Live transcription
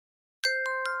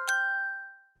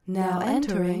Now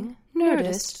entering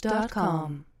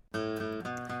Nerdist.com.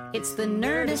 It's the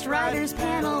Nerdist Writers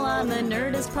Panel on the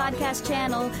Nerdist Podcast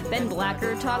Channel. Ben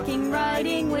Blacker talking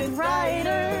writing with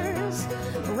writers.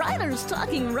 Writers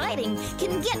talking writing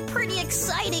can get pretty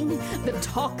exciting. The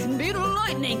talk can be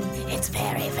lightning. It's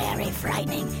very, very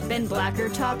frightening. Ben Blacker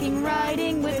talking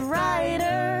writing with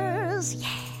writers. Yeah.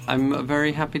 I'm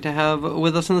very happy to have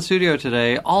with us in the studio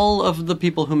today all of the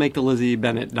people who make the Lizzie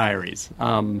Bennet Diaries.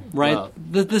 Right? Well,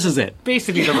 this is it.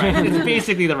 Basically the writing. It's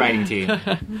basically the writing team.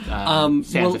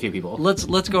 Sans a few people.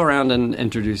 Let's go around and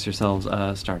introduce yourselves.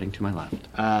 Starting to my left.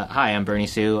 Hi, I'm Bernie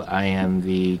Sue. I am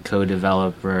the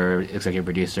co-developer, executive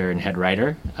producer, and head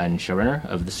writer and showrunner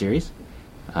of the series.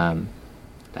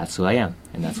 That's who I am,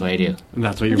 and that's what I do. And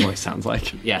that's what your voice sounds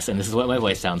like. Yes, and this is what my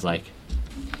voice sounds like.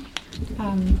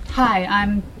 Hi,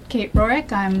 I'm Kate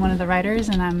Rorick. I'm one of the writers,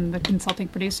 and I'm the consulting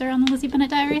producer on the Lizzie Bennet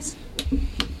Diaries.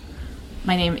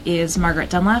 My name is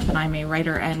Margaret Dunlap, and I'm a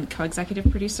writer and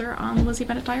co-executive producer on the Lizzie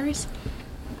Bennet Diaries.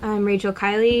 I'm Rachel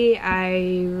Kiley.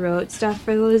 I wrote stuff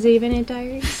for the Lizzie Bennet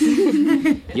Diaries.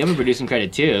 You have a producing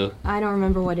credit, too. I don't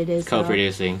remember what it is,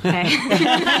 Co-producing. Okay.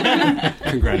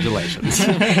 Congratulations.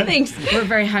 Thanks. We're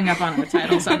very hung up on the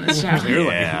titles on this show.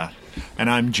 Yeah. And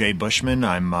I'm Jay Bushman.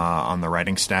 I'm on the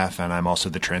writing staff, and I'm also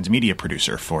the transmedia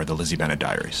producer for the Lizzie Bennet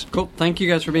Diaries. Cool. Thank you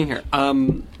guys for being here.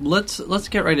 Let's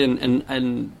get right in.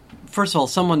 And first of all,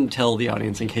 someone tell the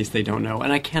audience in case they don't know.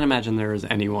 And I can't imagine there is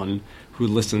anyone who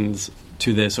listens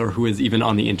to this or who is even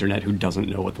on the internet who doesn't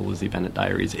know what the Lizzie Bennet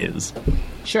Diaries is.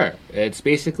 Sure. It's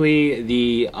basically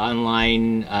the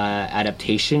online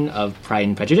adaptation of Pride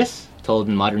and Prejudice, told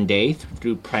in modern day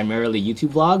through primarily YouTube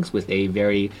vlogs with a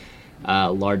very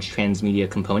large transmedia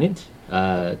component.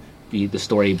 The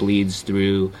story bleeds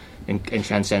through and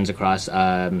transcends across,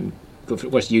 of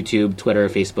course, YouTube, Twitter,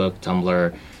 Facebook,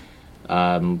 Tumblr.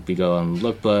 We go on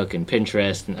Lookbook and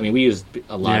Pinterest. And, I mean, we use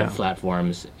a lot of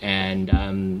platforms. And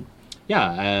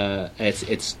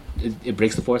it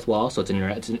breaks the fourth wall. So it's an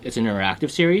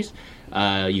interactive series.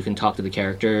 You can talk to the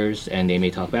characters, and they may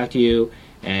talk back to you.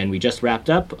 And we just wrapped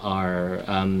up our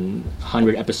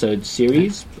 100-episode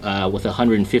series with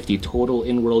 150 total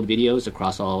in-world videos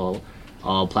across all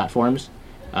platforms.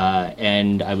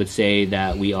 And I would say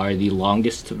that we are the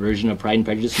longest version of Pride and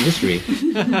Prejudice in history,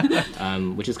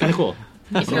 which is kind of cool.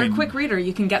 If you're a quick reader,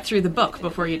 you can get through the book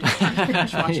before you just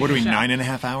finish watching. What are we,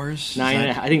 9.5 hours?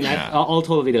 I think all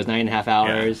total videos 9.5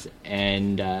 hours,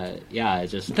 and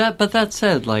it's just that. But that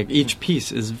said, like each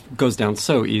piece goes down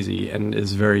so easy and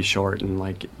is very short, and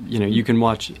like you can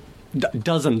watch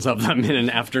dozens of them in an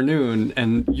afternoon,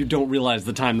 and you don't realize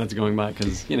the time that's going by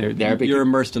because you're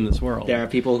immersed in this world. There are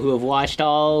people who have watched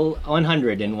all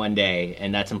 100 in one day,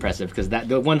 and that's impressive because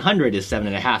the 100 is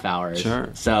 7.5 hours. Sure.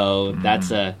 So that's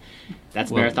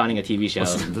marathoning a TV show.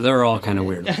 Listen, they're all kind of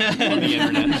weird on the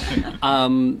internet.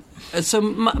 So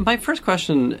my first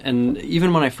question, and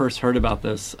even when I first heard about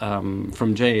this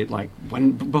from Jay, like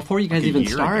before you guys even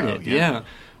started,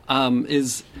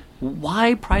 is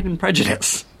why Pride and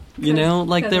Prejudice?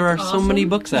 There are so many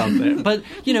books out there. But,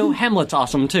 Hamlet's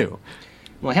awesome, too.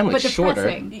 Well, Hamlet's shorter.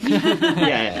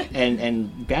 Yeah,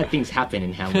 and bad things happen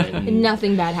in Hamlet. And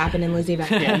nothing bad happened in Lizzie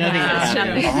Bennet. Yeah, nothing bad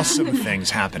happened. Awesome things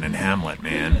happen in Hamlet,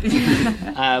 man.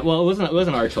 Well, it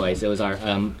wasn't our choice. It was our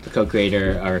the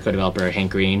co-creator, our co-developer,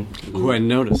 Hank Green. Who I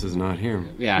notice is not here.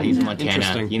 Yeah, he's in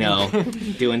Montana,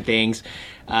 doing things.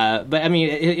 But I mean,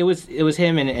 it was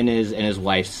him and his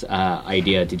wife's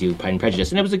idea to do Pride and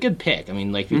Prejudice, and it was a good pick. I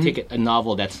mean, like if you take a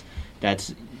novel that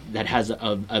has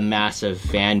a massive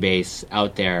fan base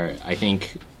out there, I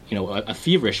think a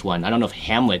feverish one. I don't know if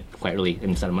Hamlet quite really,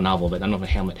 instead of a novel, but I don't know if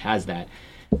Hamlet has that.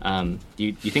 Do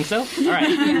you think so? All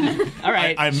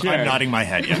right. I'm nodding my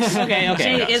head. Yes. Okay.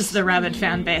 Jay is the rabid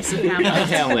fan base of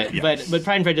Hamlet. Yes. But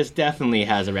Pride and Prejudice definitely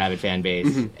has a rabid fan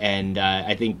base, and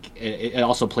I think it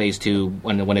also plays to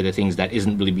one of the things that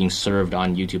isn't really being served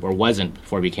on YouTube or wasn't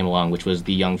before we came along, which was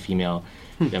the young female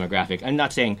demographic. I'm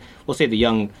not saying we'll say the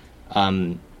young.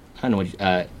 I don't know what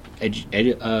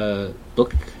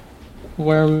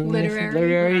bookworm,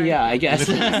 literary, yeah, I guess.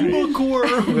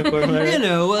 Bookworm,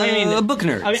 a book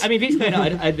nerd. I mean, basically,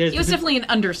 it was definitely an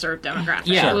underserved demographic.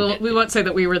 Yeah, we won't say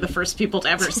that we were the first people to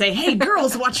ever say, "Hey,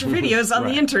 girls, watch your videos on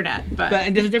the internet."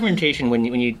 But there's a differentiation when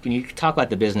you talk about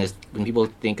the business. When people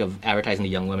think of advertising to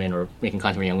young women or making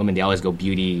content for young women, they always go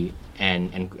beauty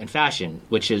and fashion,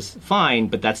 which is fine,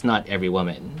 but that's not every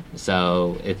woman.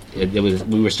 So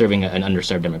we were serving an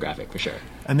underserved demographic for sure.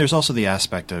 And there's also the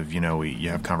aspect of you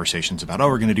have conversations about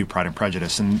we're going to do Pride and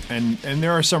Prejudice, and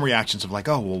there are some reactions of like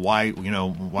why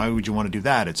would you want to do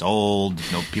that? It's old.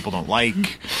 People don't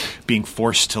like being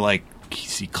forced to like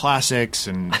see classics,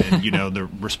 and the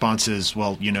response is,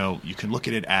 well, you can look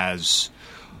at it as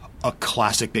a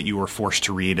classic that you were forced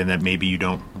to read and that maybe you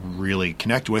don't really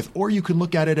connect with, or you can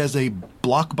look at it as a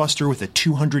blockbuster with a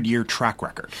 200-year track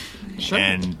record. Sure,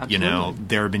 and absolutely.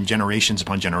 there have been generations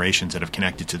upon generations that have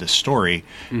connected to this story,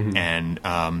 and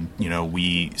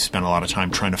we spent a lot of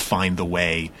time trying to find the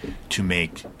way to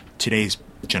make today's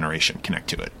generation connect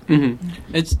to it.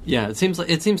 It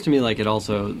seems to me like it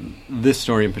also, this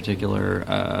story in particular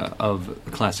of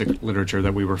classic literature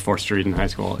that we were forced to read in high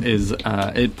school is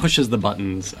it pushes the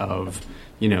buttons of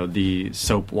the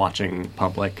soap watching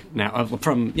public now,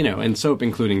 from and soap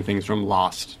including things from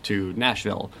Lost to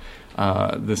Nashville.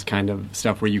 This kind of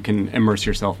stuff where you can immerse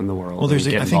yourself in the world and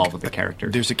get involved with the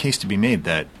characters. There's a case to be made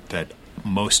that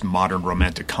most modern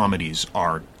romantic comedies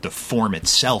are, the form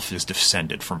itself is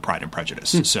descended from Pride and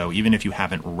Prejudice. So even if you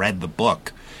haven't read the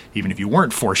book, even if you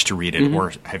weren't forced to read it,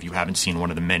 or if you haven't seen one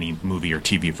of the many movie or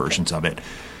TV versions of it,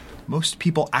 most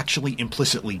people actually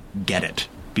implicitly get it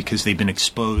because they've been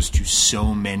exposed to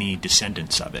so many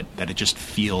descendants of it that it just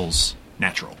feels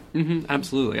natural.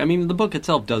 Absolutely. I mean, the book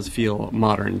itself does feel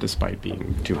modern despite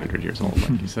being 200 years old,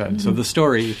 like you said. So the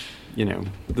story,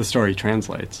 the story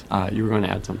translates. You were going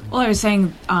to add something. Well, I was saying,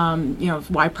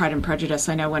 why Pride and Prejudice?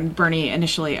 I know when Bernie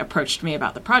initially approached me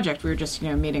about the project, we were just,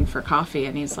 meeting for coffee,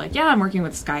 and he's like, yeah, I'm working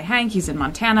with this guy, Hank. He's in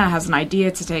Montana, has an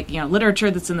idea to take, literature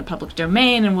that's in the public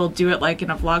domain, and we'll do it like in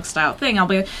a vlog-style thing. I'll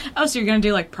be like, oh, so you're going to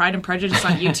do like Pride and Prejudice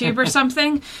on YouTube or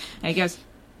something? And he goes,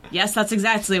 yes, that's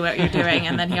exactly what you're doing.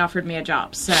 And then he offered me a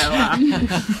job. So,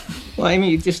 well, I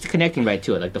mean, just connecting right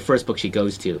to it. Like the first book she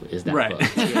goes to is that book.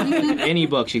 Any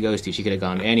book she goes to, she could have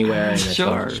gone anywhere, and that's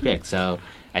what she picked. So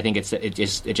I think it's a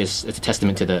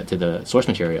testament to the source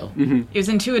material. It was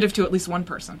intuitive to at least one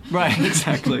person. Right,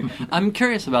 exactly. I'm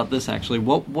curious about this actually.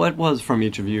 What was from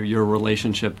each of you your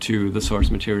relationship to the source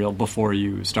material before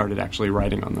you started actually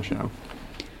writing on the show?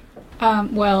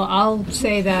 Well, I'll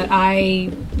say that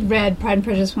I read Pride and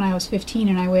Prejudice when I was 15,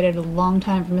 and I waited a long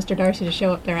time for Mr. Darcy to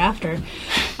show up thereafter.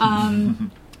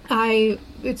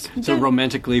 It's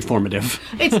romantically formative.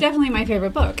 It's definitely my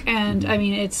favorite book, and I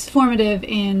mean, it's formative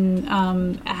in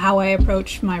how I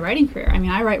approach my writing career. I mean,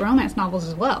 I write romance novels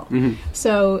as well,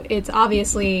 so it's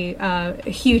obviously a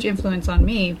huge influence on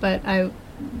me. But I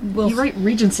will. You write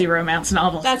Regency romance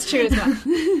novels. That's true as well.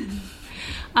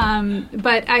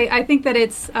 But I think that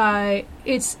it's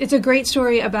a great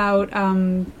story about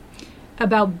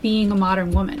being a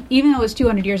modern woman. Even though it was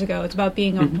 200 years ago, it's about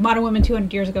being a modern woman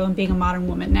 200 years ago and being a modern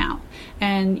woman now,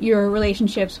 and your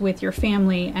relationships with your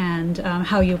family and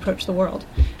how you approach the world.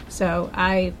 So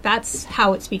that's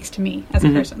how it speaks to me as a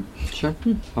person. Sure.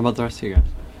 How about the rest of you guys?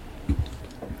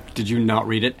 Did you not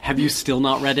read it? Have you still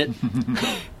not read it?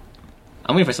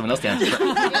 I'm waiting for someone else to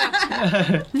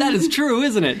answer. That is true,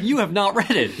 isn't it? You have not read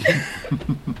it.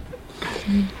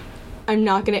 I'm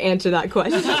not going to answer that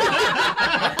question.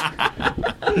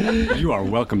 You are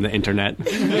welcome, the internet.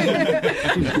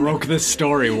 You broke this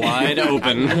story wide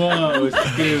open. Whoa,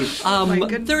 dude.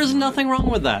 There is nothing wrong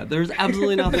with that. There's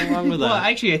absolutely nothing wrong with that. Well,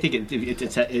 actually, I think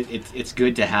it's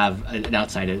good to have an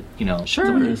outsider,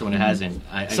 sure. someone who hasn't.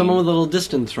 Someone with a little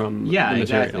distance from the material.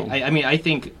 Exactly. I mean, I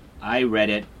think I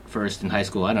read it first in high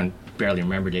school. I barely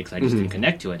remembered it because I just didn't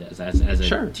connect to it as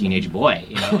a teenage boy,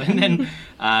 And then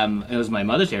it was my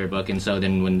mother's favorite book, and so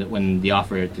then when the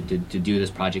offer to do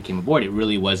this project came aboard, it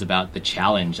really was about the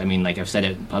challenge. I mean, like I've said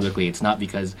it publicly, it's not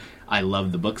because I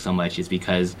love the book so much; it's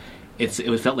because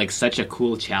it felt like such a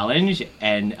cool challenge,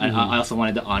 and I also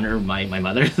wanted to honor my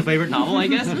mother's favorite novel, I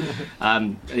guess.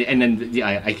 And then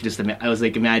I was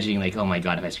like imagining like, oh my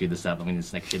god, if I screwed this up, I'm going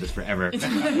to do this forever.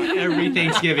 Every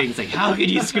Thanksgiving, it's like, how could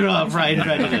you screw up Pride and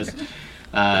Prejudice?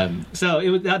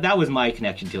 So that was my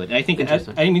connection to it. And I think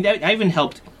that even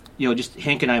helped, just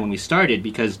Hank and I when we started,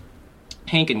 because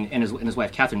Hank and his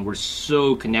wife Catherine were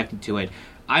so connected to it.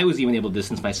 I was even able to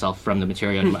distance myself from the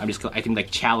material. I can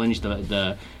like challenge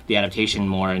the adaptation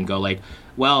more and go like,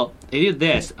 well, they did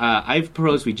this. I've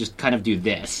proposed we just kind of do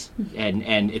this,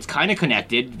 and it's kind of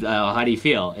connected. How do you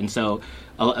feel? And so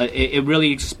it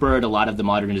really spurred a lot of the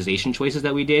modernization choices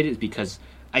that we did, is because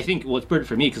I think it spurred it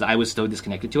for me because I was so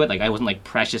disconnected to it. Like I wasn't like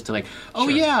precious to like,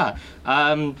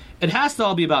 it has to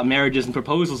all be about marriages and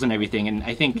proposals and everything. And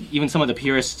I think even some of the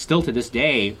purists still to this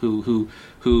day who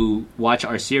watch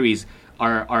our series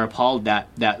are appalled that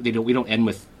we don't end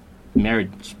with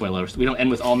marriage. Spoilers. We don't end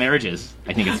with all marriages.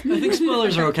 I think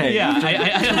spoilers are okay. Yeah,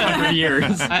 I for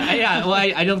years.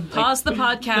 I don't pause the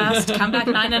podcast. Come back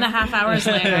 9.5 hours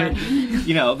later.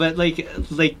 But like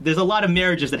there's a lot of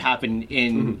marriages that happen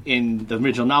in the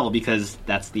original novel because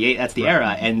that's the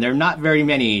era, and there are not very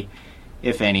many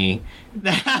if any,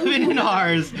 that happen in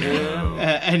ours,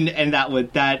 and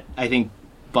that I think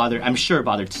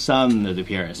bothered some of the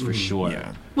purists for sure.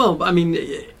 Yeah. Well, I mean,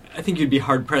 I think you'd be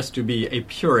hard-pressed to be a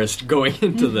purist going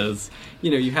into this.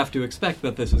 You have to expect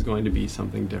that this is going to be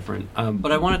something different.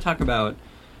 But I want to talk about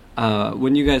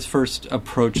when you guys first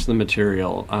approached the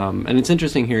material, and it's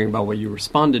interesting hearing about what you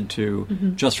responded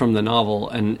to just from the novel,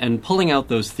 and pulling out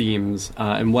those themes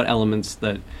and what elements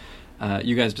that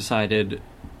you guys decided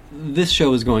this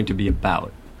show is going to be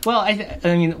about. Well, I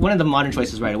mean, one of the modern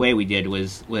choices right away we did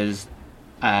was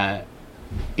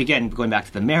again, going back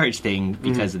to the marriage thing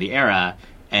because of the era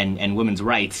and women's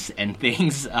rights and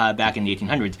things back in the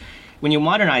 1800s. When you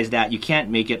modernize that, you can't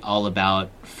make it all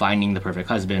about finding the perfect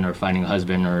husband or finding a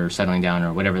husband or settling down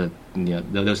or whatever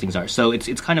those things are. So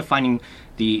it's kind of finding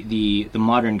the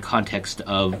modern context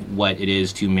of what it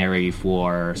is to marry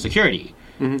for security,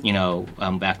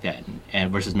 back then,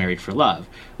 and versus married for love,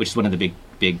 which is one of the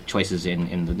big choices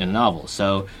in the novel.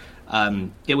 So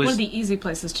it was one of the easy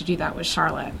places to do that was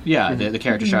Charlotte. Yeah, the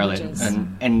character Charlotte,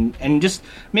 and just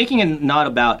making it not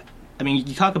about. I mean,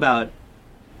 you talk about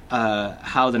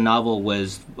how the novel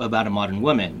was about a modern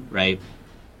woman, right?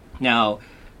 Now,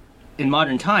 in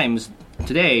modern times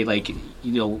today,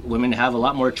 women have a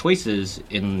lot more choices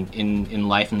in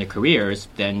life and their careers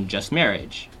than just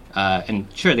marriage. And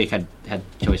sure, they've had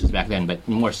choices back then, but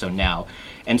more so now.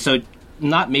 And so,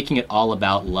 not making it all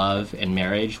about love and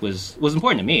marriage was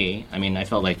important to me. I mean, I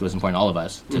felt like it was important to all of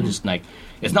us to just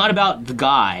it's not about the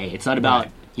guy. It's not about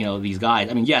these guys.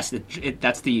 I mean, yes,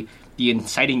 that's the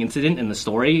inciting incident in the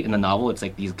story in the novel. It's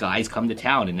like these guys come to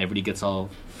town and everybody gets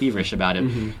all feverish about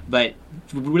it. But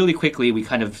really quickly, we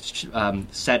kind of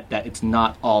set that it's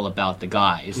not all about the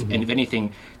guys. And if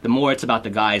anything, the more it's about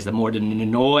the guys, the more it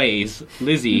annoys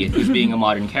Lizzie, who's being a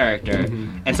modern character,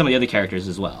 and some of the other characters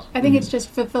as well. I think it's just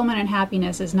fulfillment and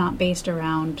happiness is not based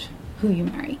around who you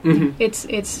marry.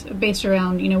 It's based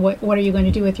around, what are you going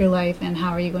to do with your life and how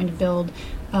are you going to build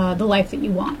the life that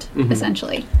you want,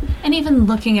 essentially. And even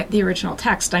looking at the original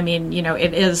text, I mean,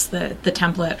 it is the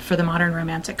template for the modern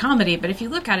romantic comedy, but if you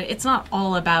look at it, it's not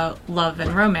all about love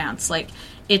and romance.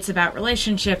 It's about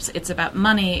relationships, it's about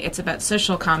money, it's about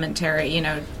social commentary.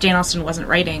 Jane Austen wasn't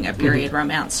writing a period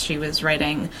romance. She was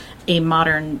writing a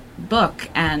modern book,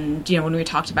 and, when we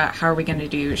talked about how are we going to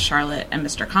do Charlotte and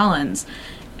Mr. Collins,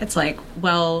 it's like,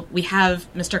 well, we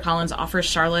have Mr. Collins offers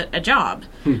Charlotte a job,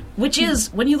 which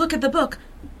is, when you look at the book,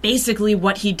 basically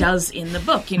what he does in the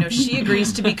book. She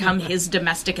agrees to become his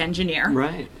domestic engineer.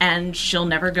 Right. And she'll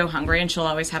never go hungry and she'll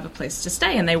always have a place to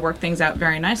stay. And they work things out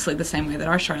very nicely the same way that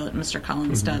our Charlotte and Mr.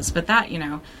 Collins does. But that,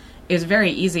 is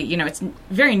very easy. It's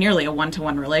very nearly a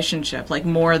one-to-one relationship.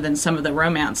 More than some of the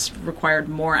romance required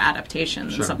more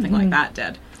adaptation than something like that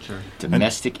did. Sure.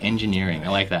 Domestic engineering. I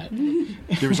like that.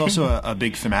 There was also a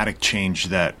big thematic change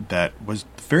that was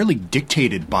fairly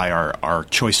dictated by our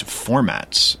choice of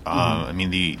formats. I mean,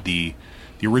 the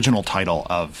original title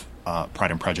of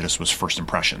Pride and Prejudice was First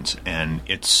Impressions, and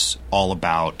it's all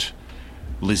about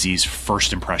Lizzie's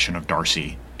first impression of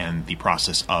Darcy and the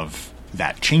process of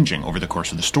that changing over the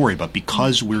course of the story. But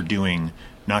because we're doing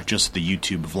not just the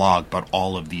YouTube vlog, but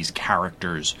all of these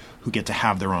characters who get to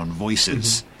have their own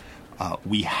voices,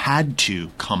 we had to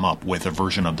come up with a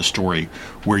version of the story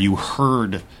where you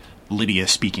heard Lydia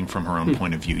speaking from her own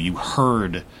point of view. You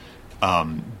heard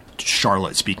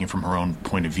Charlotte speaking from her own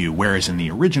point of view, whereas in the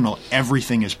original,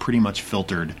 everything is pretty much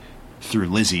filtered through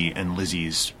Lizzie and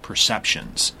Lizzie's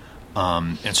perceptions.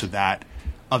 And so that,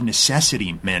 of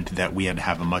necessity, meant that we had to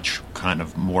have a much kind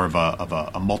of more of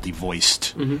a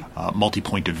multi-voiced,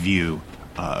 multi-point of view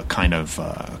kind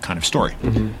of story.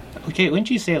 Okay, wouldn't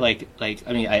you say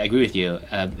I mean, I agree with you.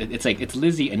 It's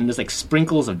Lizzie, and there's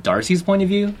sprinkles of Darcy's point of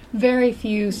view. Very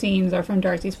few scenes are from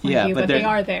Darcy's point of view, but they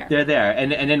are there. They're there,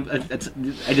 and then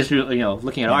I just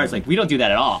looking at ours, we don't do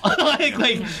that at all.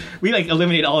 We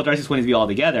eliminate all of Darcy's point of view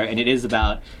altogether, and it is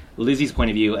about Lizzie's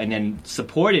point of view, and then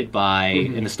supported by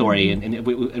in the story,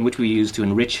 in which we use to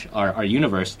enrich our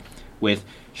universe with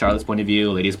Charlotte's point of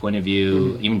view, Lydia's point of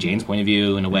view, even Jane's point of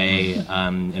view in a way,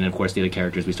 and of course the other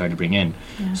characters we started to bring in.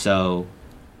 Yeah. So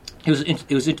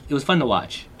it was fun to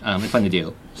watch and fun to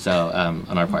do. So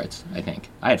on our parts, I think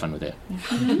I had fun with it.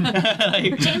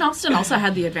 Jane Austen also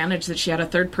had the advantage that she had a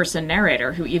third-person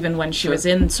narrator who, even when she was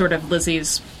in sort of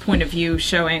Lizzie's point of view,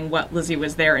 showing what Lizzie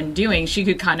was there and doing, she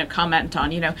could kind of comment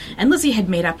on, and Lizzie had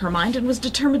made up her mind and was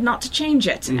determined not to change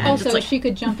it. And also, she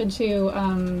could jump into,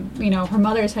 her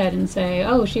mother's head and say,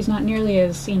 oh, she's not nearly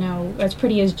as, as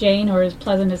pretty as Jane or as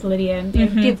pleasant as Lydia, and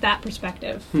give that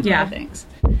perspective to things.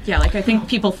 Yeah, I think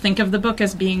people think of the book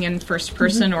as being in first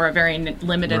person or a very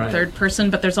limited third person,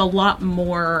 but there's a lot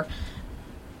more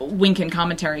wink and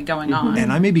commentary going on.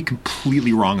 And I may be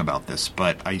completely wrong about this,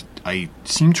 but I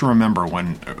seem to remember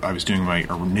when I was doing my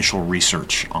initial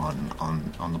research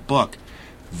on the book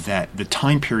that the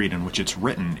time period in which it's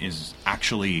written is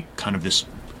actually kind of this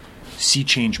sea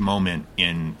change moment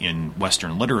in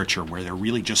Western literature where they're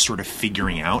really just sort of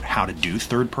figuring out how to do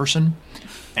third person.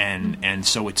 And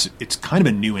so it's kind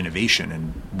of a new innovation.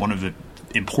 And one of the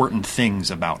important things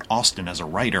about Austen as a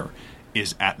writer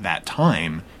is at that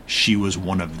time, she was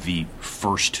one of the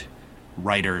first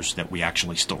writers that we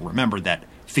actually still remember that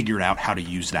figured out how to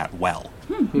use that well.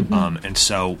 And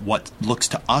so what looks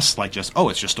to us like just,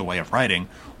 it's just a way of writing,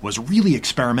 was really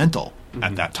experimental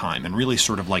at that time, and really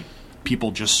sort of like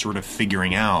people just sort of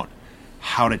figuring out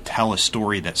how to tell a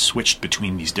story that switched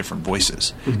between these different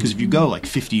voices. Because if you go like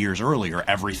 50 years earlier,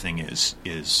 everything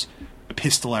is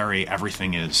epistolary,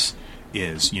 everything is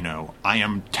I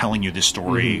am telling you this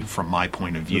story from my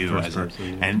point of view,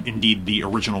 and indeed the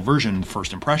original version,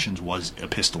 First Impressions, was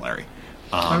epistolary.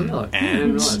 Really? And I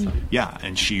didn't realize that. Yeah,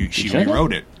 and she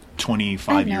rewrote it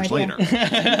 25 years later.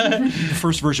 The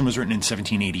first version was written in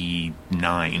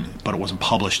 1789, but it wasn't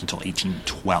published until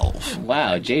 1812.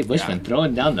 Wow, Jay Bushman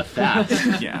throwing down the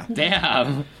facts. Yeah.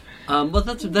 Damn. Well,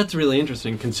 that's really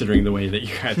interesting considering the way that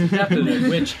you guys adapted it,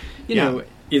 which you know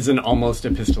is an almost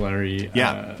epistolary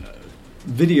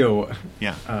video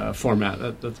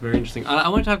format. That's very interesting. I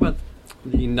want to talk about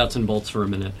the nuts and bolts for a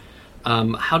minute.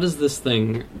 How does this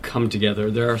thing come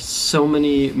together? There are so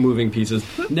many moving pieces.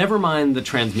 Never mind the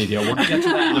transmedia. We'll get to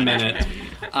that in a minute.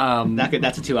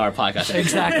 That's a 2-hour podcast.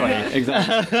 Exactly.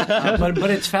 But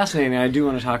it's fascinating. I do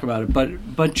want to talk about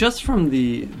it. But just from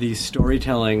the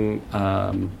storytelling,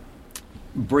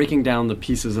 breaking down the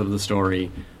pieces of the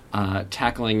story,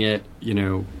 tackling it,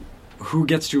 who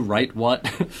gets to write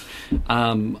what.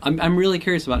 I'm really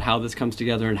curious about how this comes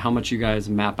together and how much you guys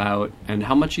map out and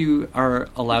how much you are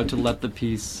allowed to let the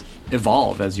piece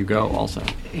evolve as you go also.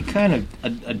 It kind of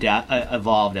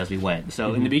evolved as we went.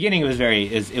 So in the beginning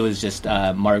it was just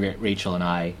Margaret, Rachel, and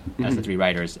I as the three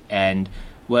writers. And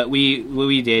what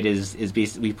we did is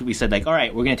basically we said like, all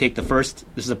right, we're going to take this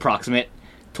is approximate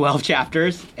 12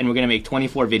 chapters, and we're going to make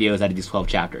 24 videos out of these 12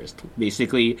 chapters.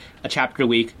 Basically, a chapter a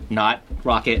week, not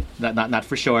rocket, not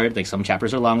for short. Like some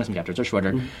chapters are longer, some chapters are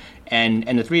shorter.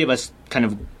 And the three of us kind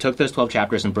of took those 12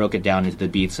 chapters and broke it down into the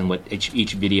beats and what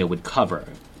each video would cover.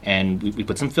 And we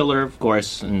put some filler, of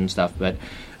course, and stuff. But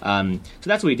so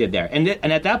that's what we did there. And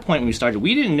at that point when we started,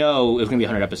 we didn't know it was going to be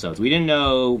 100 episodes. We didn't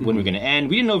know when we were going to end.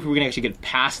 We didn't know if we were going to actually get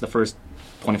past the first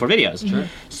 24 videos. Sure.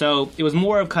 So it was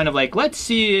more of kind of like, let's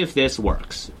see if this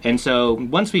works. And so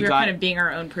once we got kind of being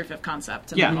our own proof of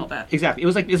concept a little bit. Exactly. It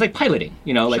was like piloting,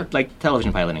 like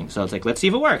television piloting. So it's like, let's see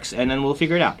if it works, and then we'll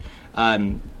figure it out.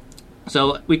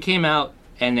 So we came out,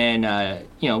 and then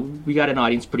we got an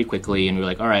audience pretty quickly, and we were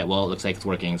like, all right, well, it looks like it's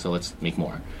working, so let's make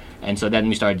more. And so then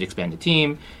we started to expand the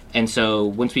team. And so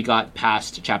once we got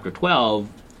past chapter 12,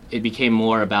 it became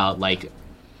more about like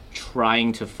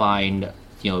trying to find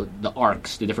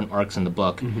the different arcs in the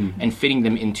book, and fitting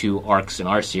them into arcs in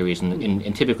our series.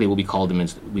 And typically what we called them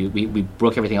is we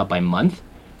broke everything up by month.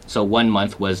 So 1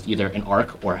 month was either an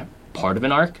arc or part of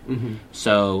an arc.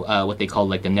 So what they called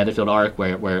like the Netherfield arc,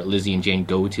 where Lizzie and Jane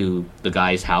go to the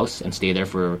guy's house and stay there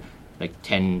for like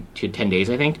 10 days,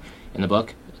 I think, in the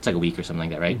book. It's like a week or something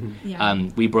like that, right? Yeah.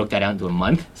 We broke that out into a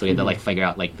month, so we had to like figure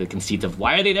out like the conceit of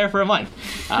why are they there for a month,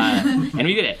 and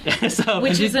we did it.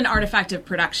 Which is an artifact of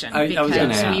production,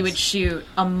 because we would shoot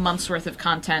a month's worth of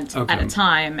content at a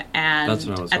time, and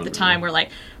at the time we're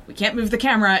like, we can't move the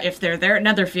camera if they're there at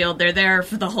Netherfield. They're there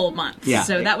for the whole month. Yeah.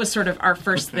 So that was sort of our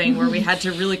first thing where we had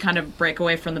to really kind of break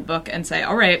away from the book and say,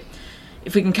 all right,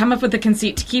 if we can come up with a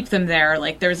conceit to keep them there,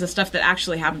 like there's the stuff that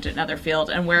actually happened at Netherfield,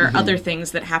 and where are other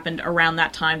things that happened around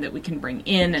that time that we can bring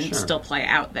in and still play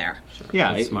out there. Sure.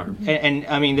 Yeah, that's smart. And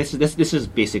I mean, this is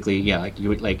basically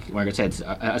like Margaret said,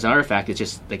 as an artifact, it's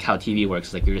just like how TV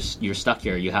works. Like you're stuck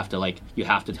here. You have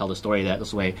to tell the story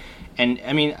this way. And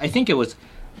I mean, I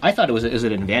thought it was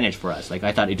an advantage for us. Like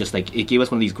I thought it gave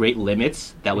us one of these great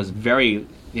limits that was very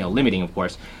limiting, of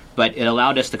course. But it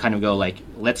allowed us to kind of go like,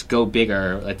 let's go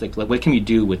bigger. Like what can we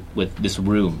do with this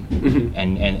room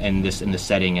and this in the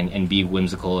setting and be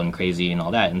whimsical and crazy and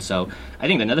all that. And so I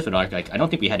think the Netherfield arc, like I don't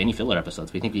think we had any filler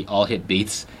episodes. We think we all hit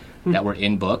beats that were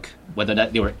in book, whether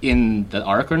that they were in the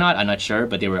arc or not, I'm not sure,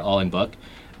 but they were all in book,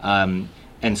 and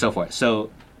so forth.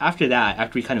 So after that,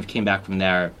 after we kind of came back from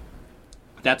there,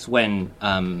 that's when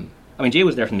I mean, Jay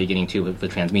was there from the beginning too with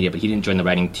transmedia, but he didn't join the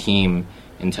writing team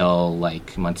until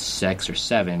like month 6 or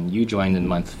 7. You joined in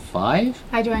month 5.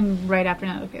 I joined right after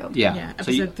Netherfield. Yeah,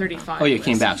 episode 35. Oh, you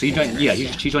came back. So you joined. Yeah,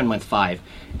 she joined month 5,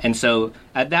 and so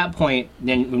at that point,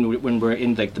 then when we're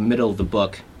in like the middle of the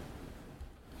book,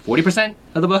 40%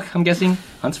 of the book, I'm guessing,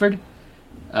 Hunsford,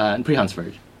 and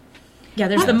pre-Hunsford. Yeah,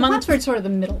 there's the month. Hunsford's sort of the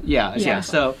middle. Yeah.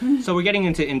 So we're getting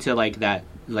into like that,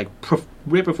 like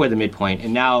right before the midpoint,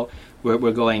 and now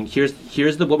we're going. Here's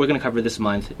what we're going to cover this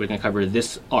month. We're going to cover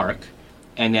this arc,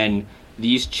 and then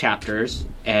these chapters,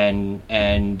 and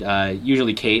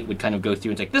usually Kate would kind of go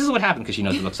through and say, "This is what happened," because she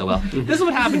knows the book so well. This is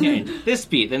what happened here. This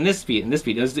beat, then this beat, and this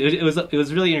beat. It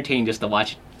was really entertaining just to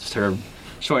watch just her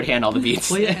shorthand all the beats.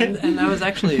 Well, yeah, and I was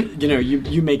actually,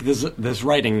 you make this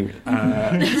writing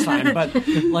sign, but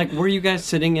like, were you guys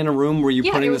sitting in a room? Were you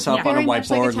putting this up on a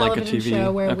whiteboard like a TV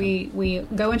show where we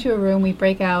go into a room, we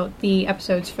break out the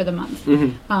episodes for the month,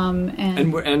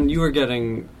 and you were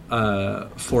getting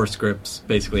 4 scripts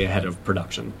basically ahead of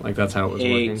production. Like that's how it was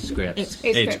working. 8 scripts.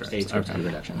 8 scripts. 8 scripts in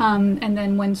production. And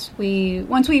then once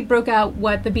we broke out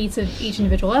what the beats of each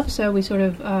individual episode, we sort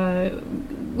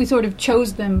of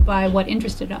chose them by what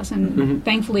interested us, and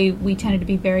thankfully we tended to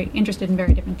be very interested in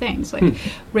very different things. Like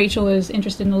Rachel was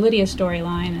interested in the Lydia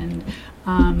storyline,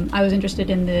 and I was interested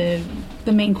in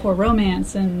the main core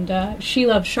romance, and she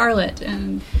loved Charlotte.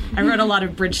 And I wrote a lot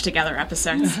of bridge together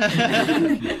episodes.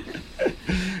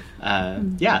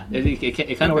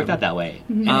 It kind of worked out that way,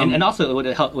 and also what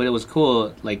it was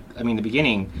cool. Like, I mean, the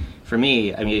beginning for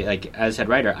me, I mean, like as head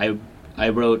writer, I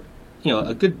wrote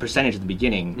a good percentage at the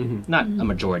beginning, not a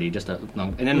majority, just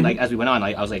and then like as we went on,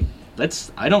 I was like,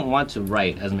 I don't want to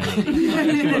write as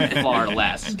many, far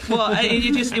less. Well,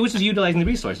 it was just utilizing the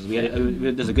resources.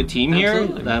 There's a good team here.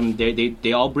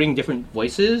 They all bring different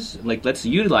voices. Like, let's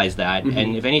utilize that.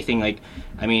 And if anything, like,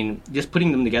 I mean, just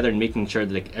putting them together and making sure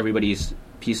that like everybody's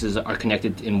pieces are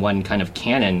connected in one kind of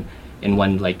canon, in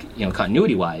one like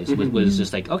continuity wise, was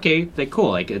just like, okay, like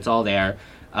cool, like it's all there.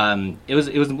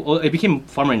 It became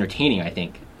far more entertaining, I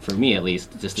think, for me at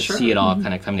least, just to see it all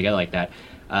kind of come together like that.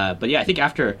 But yeah, I think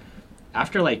after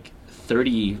like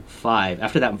 35,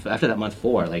 after that month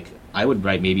 4, like I would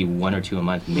write maybe 1 or 2 a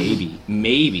month,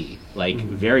 maybe like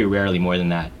very rarely more than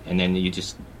that. And then you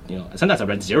just sometimes I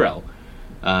read 0,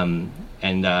 and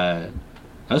that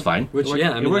was fine. Which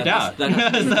it worked out.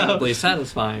 That's incredibly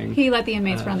satisfying. He let the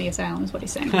inmates run the asylum, is what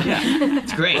he's saying. Yeah,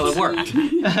 it's great. Well, it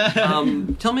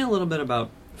worked. Tell me a little bit about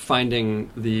finding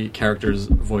the characters'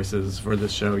 voices for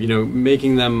this show.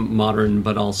 Making them modern,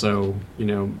 but also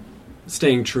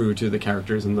staying true to the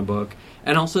characters in the book,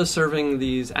 and also serving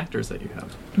these actors that you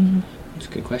have. That's a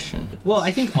good question. Well,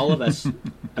 I think all of us,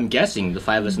 I'm guessing the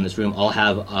 5 of us in this room all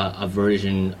have a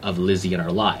version of Lizzie in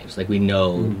our lives. Like we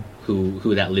know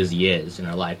who that Lizzie is in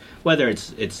our life, whether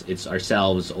it's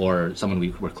ourselves or someone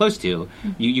we're close to.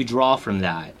 You draw from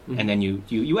that, and then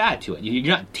you add to it.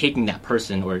 You're not taking that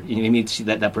person, or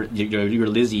your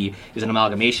Lizzie is an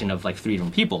amalgamation of like 3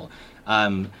 different people.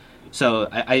 So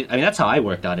I mean that's how I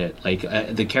worked on it. Like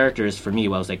the characters for me, I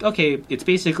was like, okay, it's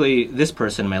basically this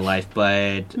person in my life,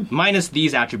 but minus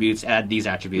these attributes, add these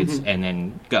attributes, and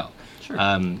then go. Sure.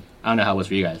 I don't know how it was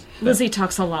for you guys. Lizzie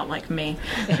talks a lot like me,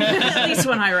 at least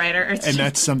when I write her. And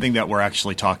that's something that we're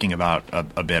actually talking about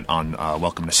a bit on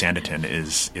Welcome to Sanditon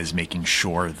is making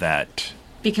sure that.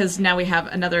 Because now we have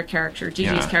another character,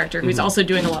 Gigi's character, who's also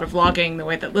doing a lot of vlogging the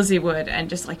way that Lizzie would, and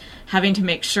just like having to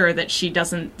make sure that she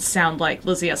doesn't sound like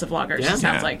Lizzie as a vlogger. She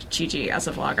sounds like Gigi as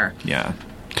a vlogger. Yeah.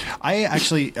 I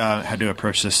actually had to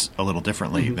approach this a little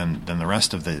differently than the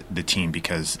rest of the team,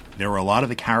 because there were a lot of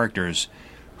the characters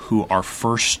who our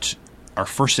first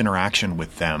interaction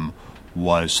with them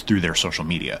was through their social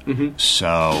media.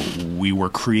 So we were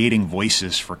creating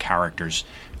voices for characters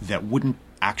that wouldn't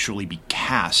actually be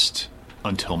cast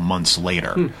until months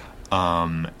later.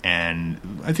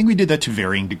 And I think we did that to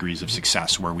varying degrees of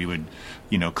success, where we would,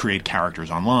 create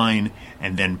characters online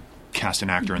and then cast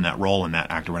an actor in that role, and that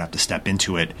actor would have to step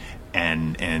into it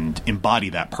and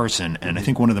embody that person. And I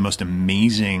think one of the most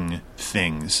amazing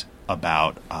things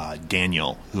about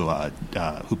Daniel,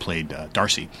 who played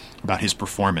Darcy, about his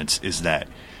performance, is that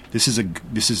this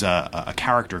is a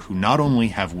character who not only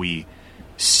have we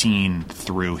seen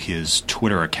through his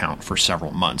Twitter account for several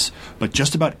months, but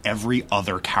just about every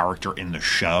other character in the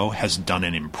show has done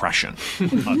an impression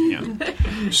of him.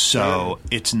 So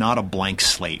it's not a blank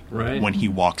slate when he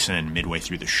walks in midway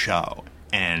through the show.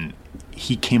 And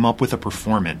he came up with a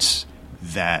performance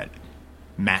that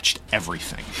matched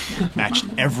everything, matched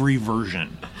every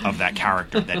version of that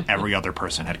character that every other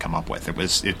person had come up with.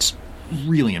 It's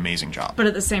really amazing job. But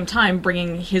at the same time,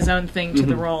 bringing his own thing to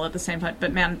the role at the same time.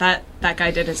 But man, that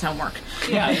guy did his homework.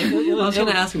 Yeah, I was going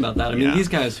to ask about that. I mean, these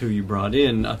guys who you brought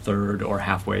in a third or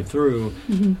halfway through,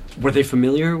 were they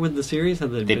familiar with the series?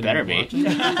 Have they better be,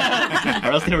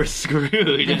 or else they were screwed.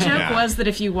 The joke was that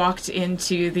if you walked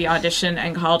into the audition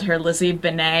and called her Lizzie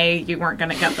Bennet, you weren't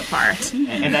going to get the part.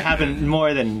 And that happened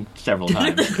more than several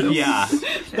times. Yeah.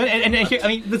 And here, I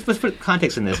mean, let's put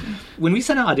context in this. When we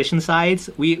send out audition sides,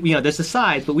 there's the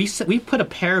sides, but we put a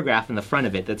paragraph in the front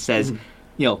of it that says,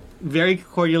 very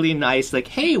cordially nice, like,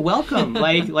 hey, welcome,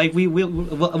 like we're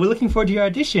looking forward to your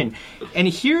audition, and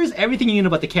here's everything you need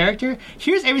about the character,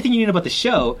 here's everything you need about the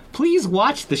show, please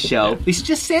watch the show, please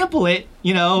just sample it,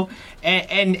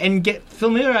 and get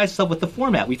familiarize yourself with the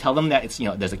format. We tell them that it's,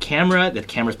 there's a camera, that the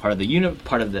camera's part of the unit,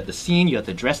 part of the scene, you have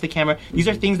to address the camera. These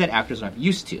are things that actors aren't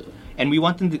used to. And we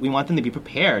want them to be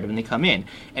prepared when they come in.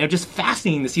 And it's just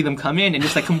fascinating to see them come in and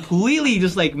just completely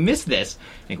miss this.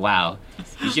 Like, wow.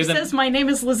 She says, my name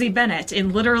is Lizzie Bennet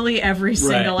in literally every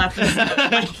single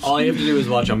episode. All you have to do is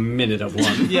watch a minute of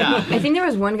one. Yeah. I think there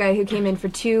was one guy who came in for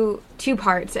two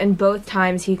parts, and both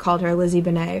times he called her Lizzie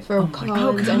Bennet for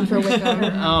Collins and for Wickham.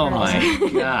 Oh my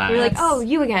god. We were like, oh,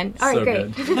 you again. All right, so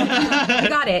great. You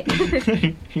got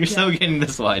it. You're so getting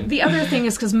this one. The other thing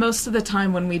is because most of the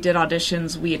time when we did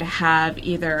auditions, we'd have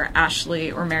either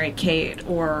Ashley or Mary Kate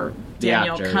or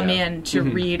Daniel come in to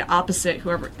read opposite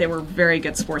whoever. They were very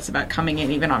good sports about coming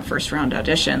in, even on first round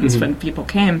auditions when people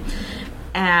came.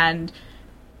 And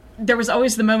there was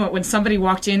always the moment when somebody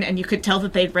walked in and you could tell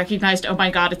that they'd recognized, oh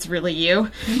my god, it's really you.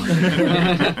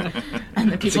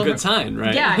 And the people it's a good sign,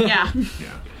 right? Yeah.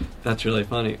 That's really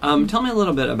funny. Tell me a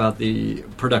little bit about the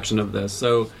production of this.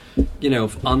 So,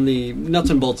 on the nuts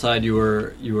and bolts side, you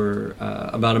were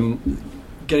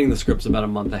getting the scripts about a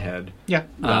month ahead. Yeah.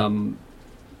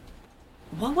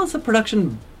 What was the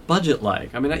production budget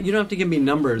like? I mean, you don't have to give me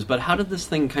numbers, but how did this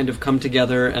thing kind of come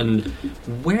together, and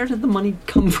where did the money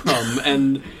come from,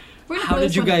 and how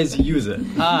did you guys use it?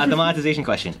 The monetization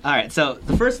question. All right, so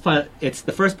the first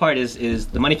part is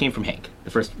the money came from Hank.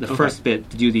 The first bit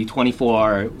to do the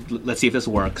 24. Let's see if this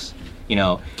works.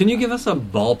 Can you give us a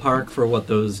ballpark for what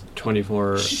those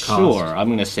 24 cost? Sure, I'm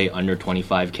going to say under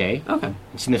 $25K. Okay,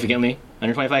 significantly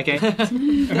under $25K.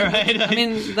 Right? I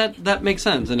mean that makes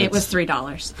sense. And it was $3.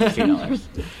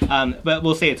 $3. But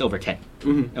we'll say it's over 10.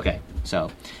 Mm-hmm. Okay, so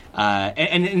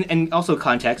and also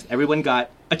context. Everyone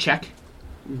got a check.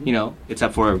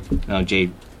 Except for Jay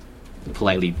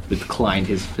politely declined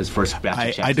his first batch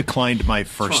of checks. I declined my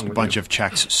first bunch of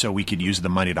checks so we could use the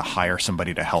money to hire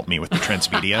somebody to help me with the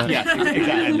transmedia. Yeah, exactly.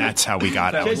 And that's how we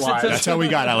got that's how we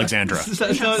got Alexandra.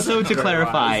 So to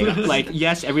clarify,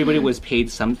 yes, everybody was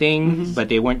paid something, but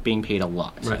they weren't being paid a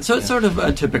lot. Right. So it's sort of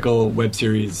a typical web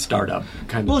series startup kind of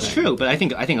thing. Well, it's true, but I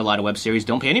think a lot of web series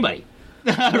don't pay anybody.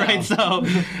 Right, so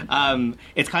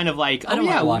it's kind of like, I don't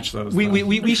want to watch those.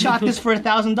 We shot this for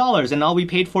 $1,000, and all we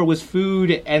paid for was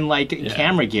food and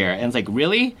camera gear, and it's like,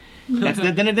 really? Then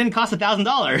it didn't cost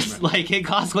 $1,000. Right. It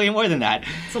costs way more than that.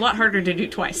 It's a lot harder to do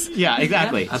twice. Yeah,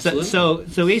 exactly. Absolutely.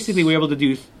 So basically, we were able to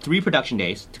do 3 production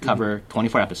days to cover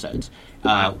 24 episodes.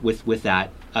 With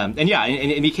that, and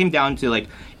it came down to it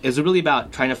was really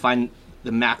about trying to find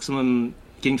the maximum.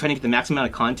 Trying to get the maximum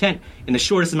amount of content in the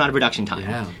shortest amount of production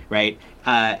time, right?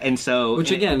 And so, which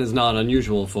again is not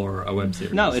unusual for a web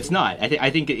series. No, it's not.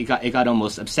 I think it got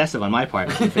almost obsessive on my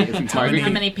part. How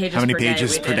many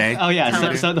pages per day? Oh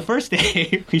yeah. So the first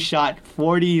day we shot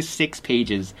 46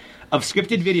 pages of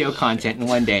scripted video content in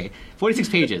one day. 46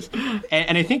 pages,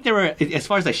 and I think there were, as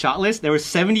far as the shot list, there were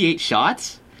 78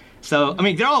 shots. So, I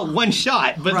mean, they're all one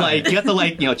shot, but you have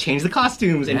to change the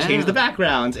costumes and change the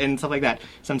backgrounds and stuff like that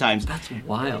sometimes. That's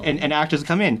wild. And actors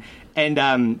come in. And,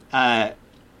 I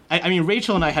mean,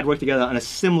 Rachel and I had worked together on a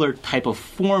similar type of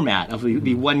format of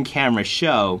the one camera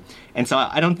show. And so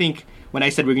I don't think when I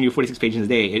said we're going to do 46 pages a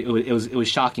day, it was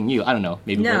shocking you. I don't know.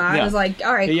 Maybe. No, I was like,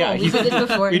 all right, cool. Yeah, we did this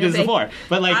before. We did this before.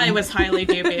 But I was highly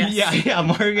dubious. Yeah,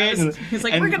 Margaret. He's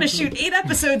like, we're going to shoot 8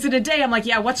 episodes in a day. I'm like,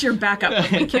 yeah, what's your backup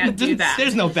when we can't do that?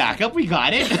 There's no backup. We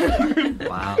got it.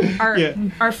 Wow.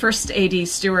 Our first AD,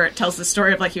 Stuart, tells the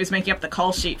story of he was making up the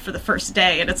call sheet for the first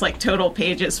day, and it's total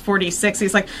pages 46.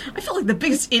 He's like, I feel like the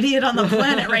biggest idiot on the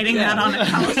planet writing that on a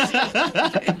call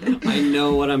sheet. I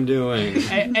know what I'm doing.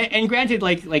 And granted,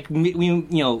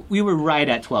 we were right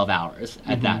at 12 hours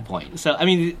at that point. So, I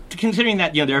mean, considering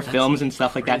that, there are films and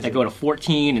stuff like that go to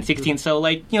 14 and 16. So,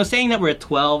 saying that we're at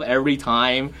 12 every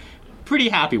time, pretty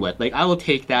happy with. I will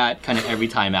take that kind of every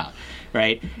time out.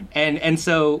 right? And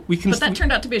so we can. But that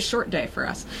turned out to be a short day for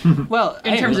us. Well,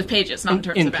 in terms of pages, not in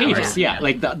terms of pages. hours. Yeah,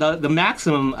 like the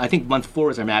maximum. I think month 4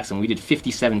 was our maximum. We did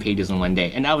 57 pages in one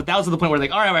day, and that was the point where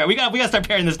like, all right, we got to start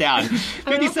paring this down.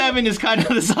 57 is kind of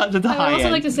the high end. I would also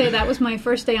like to say that was my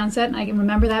first day on set, and I can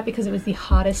remember that because it was the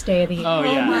hottest day of the year. Oh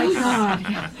yeah. My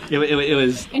God. It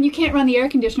was. And you can't run the air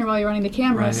conditioner while you're running the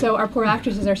camera, so our poor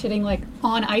actresses are sitting like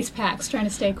on ice packs trying to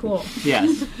stay cool.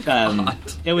 Yes,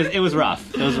 it was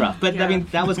rough. It was rough, but I mean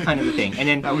that was kind of the thing. And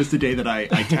then that was the day that I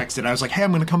texted. I was like, "Hey,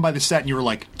 I'm going to come by the set," and you were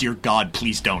like, "Dear God,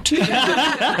 please don't.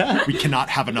 We cannot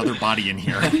have another body in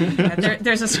here." Yeah,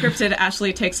 there's a scripted.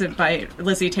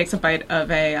 Lizzie takes a bite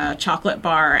of a chocolate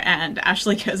bar, and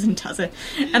Ashley goes and does it,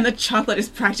 and the chocolate is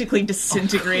practically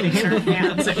disintegrating in her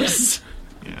hands. It was.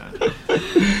 Yeah.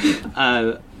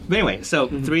 But anyway, so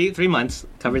 3 months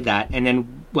covered that, and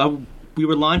then we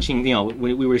were launching.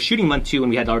 We were shooting month 2, and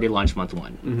we had already launched month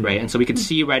 1, right? And so we could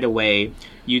see right away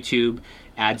YouTube,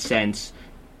 AdSense,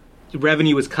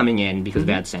 revenue was coming in because of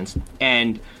AdSense,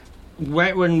 and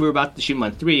right when we were about to shoot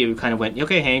month 3, we kind of went,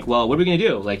 okay, Hank, well, what are we going to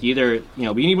do? Like, either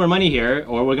we need more money here,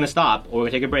 or we're going to stop, or we're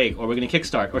going to take a break, or we're going to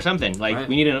kickstart, or something. Like, right.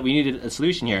 we needed a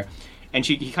solution here. And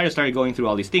he kind of started going through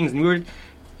all these things, and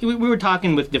we were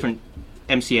talking with different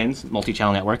MCNs,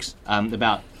 multi-channel networks,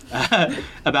 about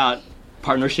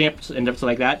partnerships and stuff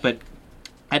like that. But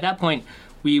at that point,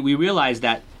 we realized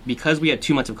that because we had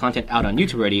 2 months of content out on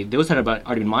YouTube already, those had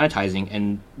already been monetizing,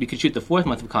 and we could shoot the 4th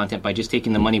month of content by just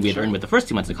taking the money we had earned with the first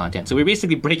 2 months of content. So we were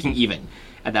basically breaking even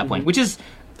at that point, which is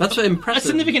that's impressive. A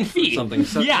significant feat.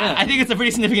 So, yeah, I think it's a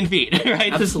pretty significant feat,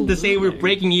 right? To say we're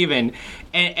breaking even,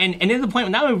 and at the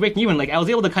point now we're breaking even, like I was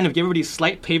able to kind of give everybody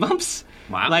slight pay bumps.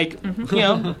 Wow. Like,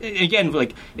 again,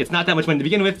 like it's not that much money to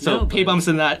begin with, so pay bumps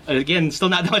and that again still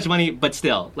not that much money, but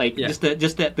still, like just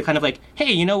the kind of like,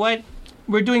 hey, you know what,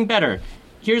 we're doing better.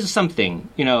 Here's something,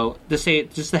 just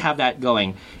to have that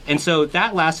going. And so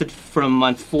that lasted from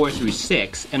month 4 through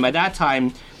 6. And by that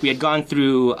time, we had gone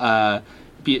through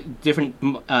different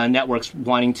networks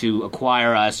wanting to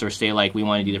acquire us or say, like, we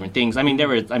want to do different things. I mean, I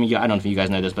don't know if you guys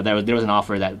know this, but there was an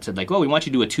offer that said, like, well, we want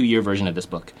you to do a 2-year version of this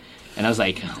book. And I was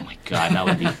like, oh my God, that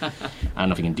would be, I don't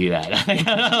know if we can do that.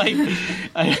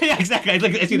 Yeah, exactly.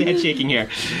 I see the head shaking here.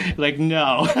 Like,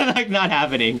 no, like not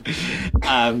happening.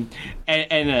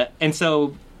 And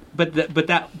so, but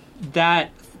that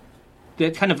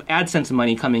kind of AdSense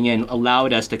money coming in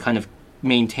allowed us to kind of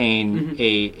maintain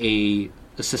a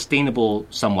sustainable,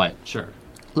 somewhat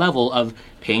level of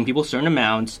paying people certain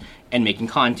amounts and making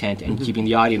content and keeping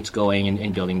the audience going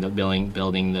and building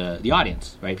the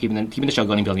audience, right? Keeping the show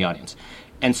going and building the audience.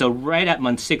 And so right at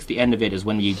month 6, the end of it is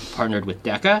when we partnered with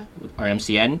DECA, our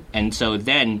MCN, and so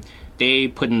then they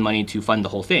put in money to fund the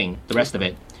whole thing, the rest of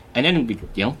it. And then we,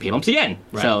 pay bumps again.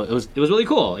 Right. So it was really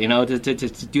cool, to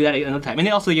do that another time. And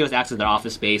they also gave us access to their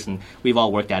office space, and we've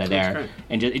all worked out of there.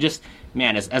 And it just,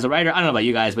 man, as a writer, I don't know about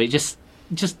you guys, but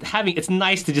just having, it's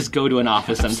nice to just go to an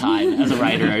office sometime as a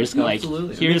writer. Just go like,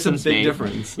 here's some big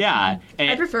difference. Yeah.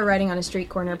 I prefer writing on a street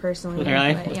corner personally.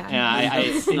 Really? But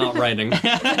It's not writing.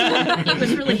 It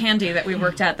was really handy that we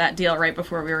worked out that deal right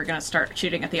before we were going to start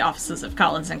shooting at the offices of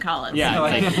Collins and Collins. Yeah,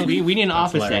 like, we need an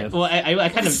office set. Well, I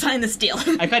kind of sign this deal.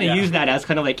 I kind of use that as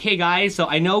kind of like, hey guys, so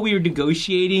I know we were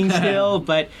negotiating still,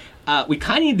 but we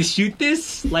kind of need to shoot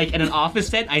this like at an office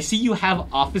set. I see you have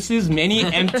offices, many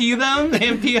empty them.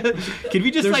 Could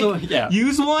we just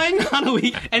use one on a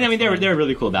week? And I mean, they were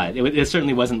really cool about it. It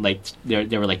certainly wasn't like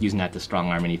they were like using that to strong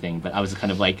arm anything. But I was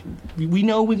kind of like, we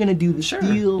know we're gonna do this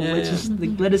deal. Let's just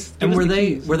let us. And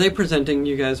were they presenting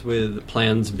you guys with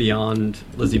plans beyond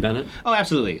Lizzie Bennet? Oh,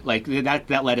 absolutely. Like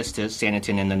that led us to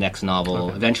Sanditon in the next novel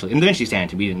eventually. And eventually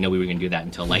Sanditon. We didn't know we were gonna do that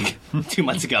until like 2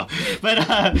 months ago.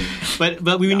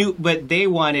 But we knew. But they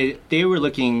were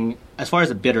looking, as far as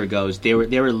the bidder goes, they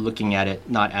were looking at it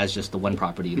not as just the one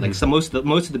property. Like so most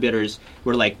of the bidders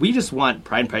were like, we just want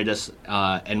Pride and Prejudice,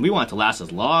 and we want it to last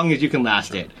as long as you can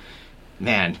last it.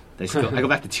 Man, I go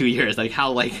back to 2 years, like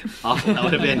how like awful that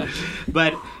would have been.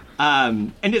 But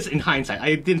and this in hindsight,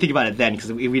 I didn't think about it then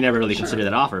because we never really considered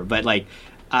that offer. But like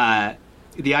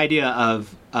the idea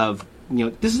of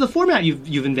this is a format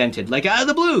you've invented, like out of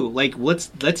the blue. Like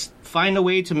let's find a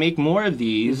way to make more of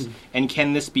these, and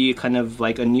can this be kind of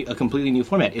like a completely new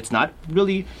format? It's not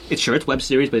really. It's web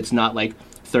series, but it's not like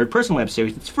third-person web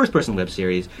series. It's first-person web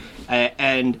series,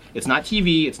 and it's not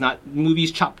TV. It's not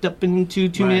movies chopped up into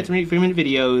 2-minute, 3-minute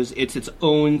videos. It's its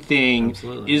own thing.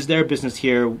 Absolutely. Is there business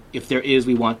here? If there is,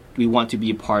 we want to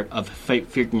be a part of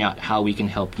figuring out how we can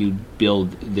help you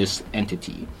build this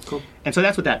entity. Cool. And so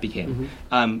that's what that became.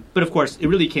 But of course, it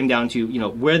really came down to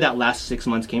where that last 6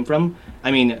 months came from.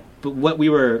 I mean,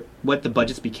 what the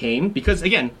budgets became, because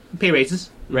again, pay raises,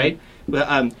 right?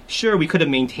 But, sure, we could have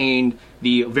maintained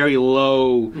the very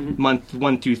low month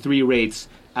 1 through 3 rates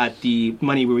at the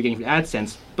money we were getting from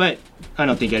AdSense, but I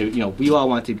don't think we all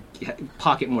want to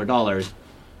pocket more dollars,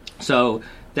 so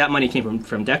that money came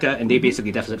from DECA, and they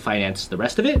basically deficit financed the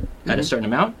rest of it at a certain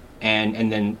amount,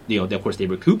 and then of course they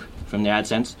recoup from their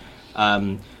AdSense.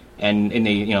 And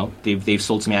they they've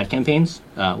sold some ad campaigns.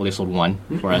 They've sold one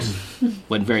for us.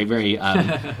 One very very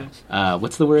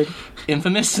what's the word?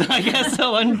 Infamous, I guess. The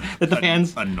one that the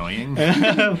fans annoying.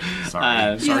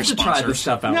 Sorry, sponsors. Try this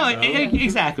stuff out. No,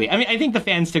 exactly. I mean, I think the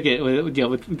fans took it with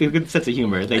a good sense of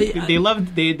humor. They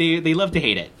love to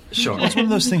hate it. Sure, well, it's one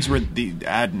of those things where the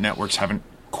ad networks haven't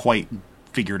quite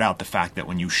figured out the fact that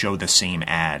when you show the same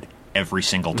ad every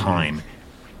single time,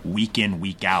 week in,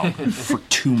 week out, for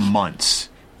 2 months,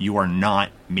 you are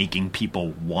not making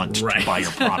people want to buy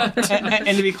your product.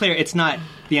 And to be clear, it's not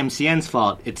the MCN's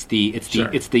fault. It's the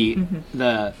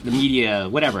media,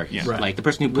 whatever. Yeah. Like the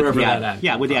person who put the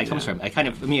ad. Where the ad comes from.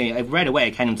 Right away,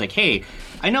 I kind of was like, hey,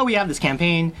 I know we have this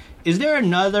campaign. Is there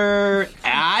another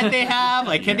ad they have?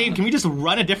 Like, can we just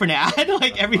run a different ad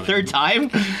like every third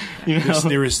time?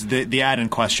 There was the ad in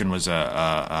question was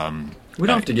we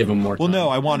don't have to give them more time. Well, no,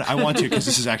 I want to, because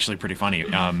this is actually pretty funny.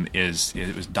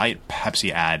 It was Diet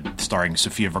Pepsi ad starring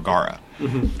Sofia Vergara.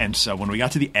 And so when we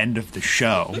got to the end of the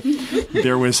show,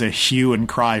 there was a hue and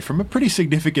cry from a pretty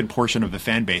significant portion of the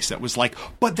fan base that was like,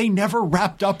 but they never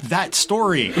wrapped up that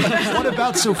story. What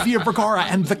about Sofia Vergara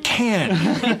and the can?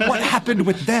 What happened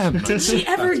with them? Did she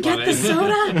ever get the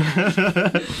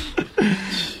soda?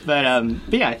 But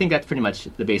yeah, I think that's pretty much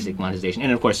the basic monetization.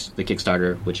 And of course, the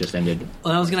Kickstarter, which just ended.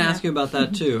 Well, I was going to ask you about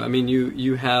that too. I mean,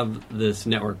 you have this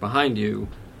network behind you.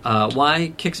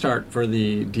 Why Kickstart for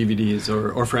the DVDs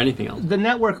or for anything else? The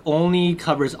network only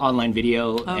covers online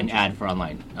video and ad for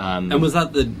online. And was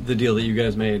that the deal that you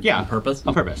guys made on purpose?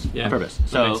 On purpose. Yeah. On purpose.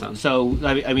 So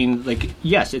I mean, like,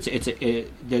 yes,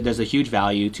 there's a huge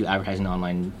value to advertising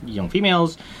online young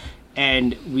females,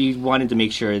 and we wanted to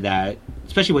make sure that,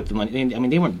 especially with the money. I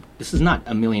mean, this is not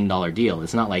 $1 million deal.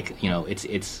 It's not like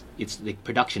it's the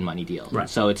production money deal. Right.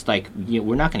 So it's like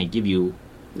we're not going to give you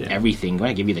everything. We're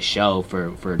going to give you the show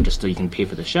for just so you can pay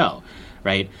for the show,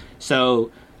 right?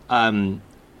 So,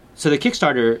 so the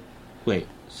Kickstarter. Wait.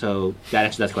 So that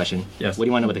answers that question. Yes. What do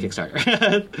you want to know about the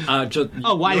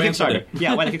Kickstarter? Why the Kickstarter?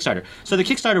 Yeah, why the Kickstarter? So the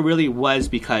Kickstarter really was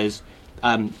because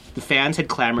the fans had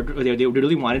clamored. They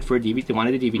really wanted for a DVD. They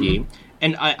wanted a DVD,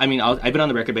 and I mean, I've been on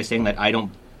the record by saying that I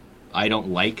don't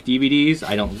like DVDs.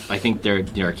 I think they're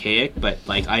archaic. But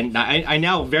like I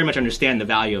now very much understand the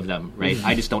value of them. Right.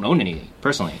 I just don't own anything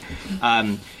personally,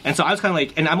 and so I was kind of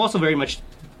like, and I'm also very much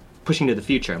pushing to the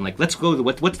future. I'm like, let's go.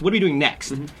 What are we doing next?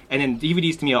 And then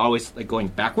DVDs to me are always like going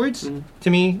backwards to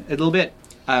me a little bit.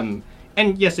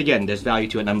 And yes, again, there's value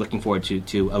to it, and I'm looking forward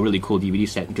to a really cool DVD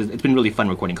set, because it's been really fun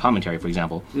recording commentary, for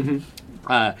example.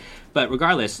 But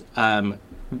regardless, to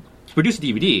produce a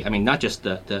DVD, I mean, not just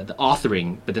the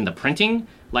authoring, but then the printing,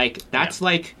 like, that's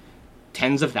like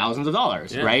tens of thousands of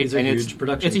dollars, right? These are huge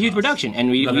production. It's a huge production,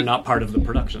 and they're not part of the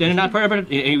production. They're not part of it.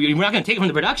 We're not going to take it from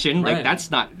the production. Like,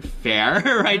 that's not fair,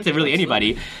 right, to really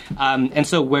anybody. And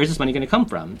so, where's this money going to come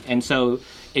from? And so,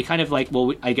 it kind of like,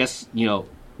 well, I guess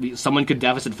someone could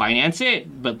deficit finance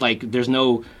it, but like, there's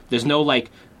no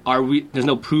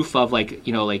proof of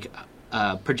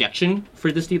projection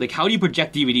for this. Like, how do you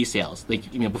project DVD sales?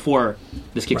 Like, before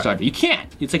this Kickstarter, right. You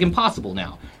can't. It's like impossible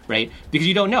now, right? Because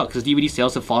you don't know, because DVD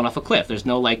sales have fallen off a cliff. There's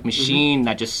no like machine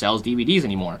that just sells DVDs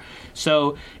anymore.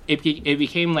 So it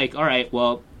became like, all right,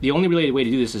 well, the only related way to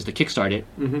do this is to kickstart it,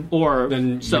 or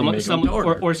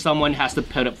someone has to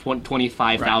put up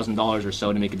 $25,000 or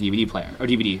so to make a DVD player or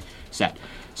DVD set.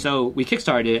 So we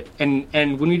kickstarted it,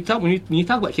 and when you talk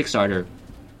about Kickstarter,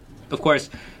 of course,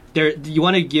 you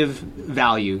want to give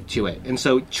value to it. And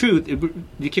so,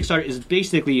 the Kickstarter is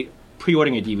basically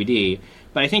pre-ordering a DVD.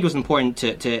 But I think it was important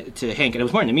to Hank, and it was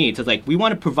important to me. It's like, we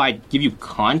want to give you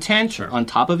content on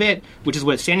top of it, which is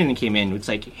what Sanditon came in. It's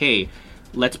like, hey,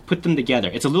 let's put them together.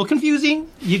 It's a little confusing.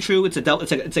 True. It's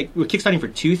like we're kickstarting for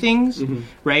 2 things,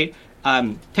 right?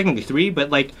 Technically 3, but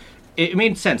like, it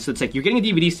made sense. So it's like, you're getting a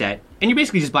DVD set, and you're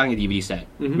basically just buying a DVD set.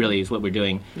 Really, is what we're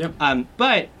doing. Yep.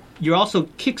 But you're also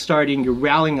kickstarting. You're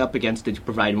rallying up against it to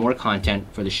provide more content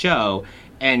for the show,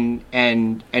 and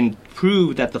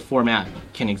prove that the format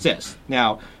can exist.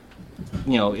 Now,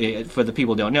 for the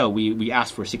people who don't know, we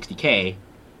asked for $60K,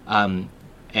 and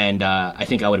And I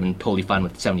think I would have been totally fine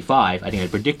with 75. I think I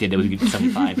predicted it would be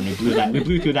 75, and we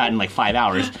blew through that in like 5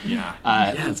 hours. Yeah,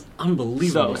 it's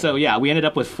unbelievable. So yeah, we ended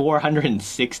up with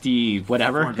 460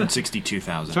 whatever.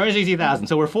 462,000. 460,000.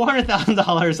 So we're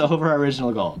 $400,000 over our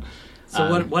original goal.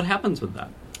 So what happens with that?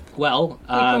 Well, We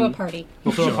throw a party.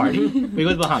 We'll throw a party. We go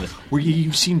to the Bahamas.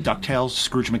 You've seen DuckTales?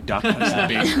 Scrooge McDuck has the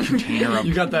big container of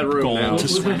You got that room gold now. to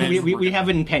swim in. We have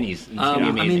it in pennies. It's gonna be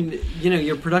amazing. I mean,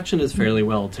 your production is fairly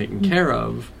well taken care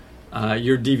of.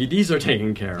 Your DVDs are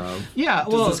taken care of. Yeah,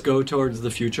 well, does this go towards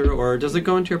the future, or does it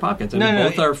go into your pockets? And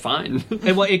both are fine.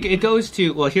 It goes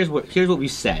to, well, here's what we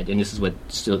said, and this is what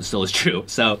still is true.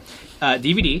 So,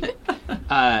 DVD.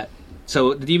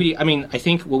 So the DVD, I mean, I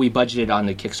think what we budgeted on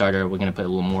the Kickstarter, we're going to put a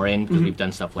little more in because we've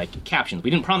done stuff like captions. We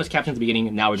didn't promise captions at the beginning,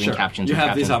 and now we're doing captions. You have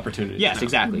captions. these opportunities. Yes, now.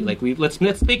 Exactly. Like let's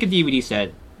make a DVD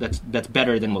set that's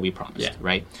better than what we promised,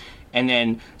 right? And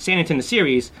then Sanditon, the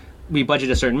series, we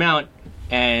budgeted a certain amount,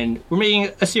 and we're making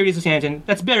a series of Sanditon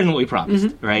that's better than what we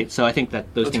promised, right? So I think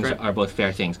that those things are both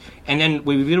fair things. And then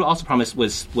what we also promised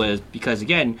was because,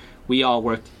 again, we all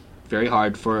worked very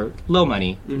hard for low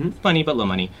money, money but low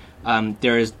money.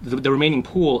 There is the remaining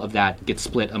pool of that gets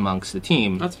split amongst the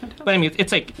team. That's fantastic. But I mean,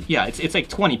 it's like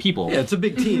 20 people. Yeah, it's a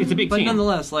big team. It's a big team. But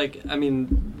nonetheless, like, I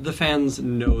mean, the fans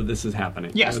know this is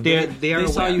happening. Yes, they are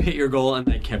saw aware. You hit your goal and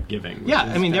they kept giving. Yeah,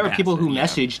 I mean, there were people who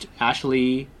messaged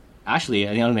Ashley, I think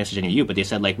I don't message any of you, but they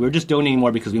said, like, we're just donating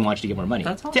more because we want you to get more money.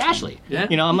 That's awesome. To Ashley. Yeah.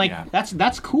 You know, I'm like,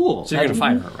 that's cool. So you're going to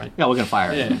fire her, right? Yeah, we're going to fire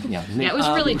her. Yeah. Yeah, it was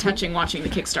really touching watching the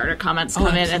Kickstarter comments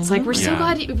come in. It's like, we're so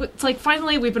glad. It's like,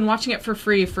 finally, we've been watching it for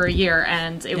free for a year,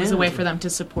 and it was a way for them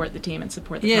to support the team and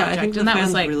support the project. I think and the that fans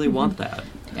was like, really want that.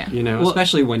 Yeah. You know,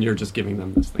 especially when you're just giving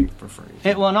them this thing for free.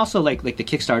 And also, like the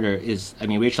Kickstarter is, I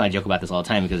mean, Rachel and I joke about this all the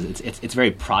time because it's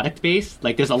very product-based.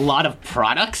 Like, there's a lot of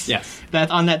products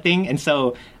that's on that thing, and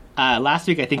so... last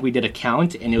week, I think we did a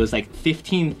count, and it was like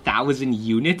 15,000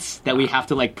 units that we have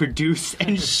to like produce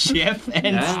and ship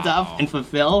and stuff and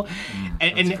fulfill.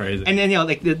 That's crazy. And then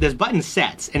like there's button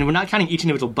sets, and we're not counting each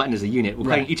individual button as a unit. We're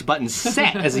counting each button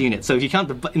set as a unit. So if you count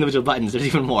the individual buttons, there's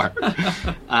even more.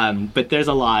 But there's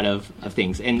a lot of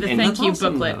things. And the thank you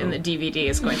booklet in the DVD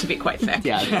is going to be quite thick.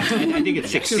 Yeah, I think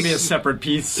it's It's going to be a separate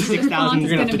piece. 6,000.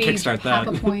 You're going to have to kickstart that.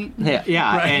 Half a point.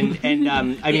 Yeah, Right. and I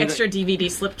The mean, extra DVD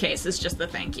slipcase is just the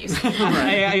thank yous.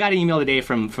 I got an email today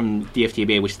from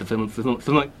DFTBA, which is the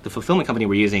fulfillment company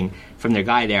we're using, from their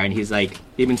guy there, and he's like,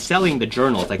 they've been selling the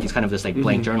journals, like these kind of just like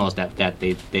blank journals that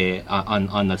they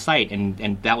on the site,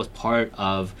 and that was part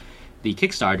of the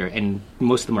Kickstarter, and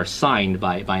most of them are signed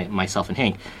by myself and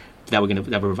Hank that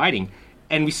we're providing.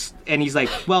 And he's like,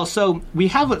 well, so we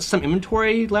have some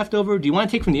inventory left over. Do you want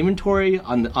to take from the inventory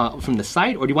from the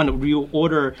site, or do you want to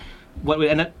reorder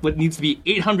what needs to be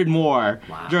 800 more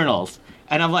journals?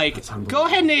 And I'm like, go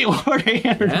ahead and order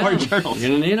 800 more journals.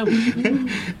 You're going to need them.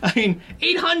 I mean,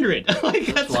 800. Like,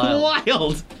 that's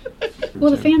wild.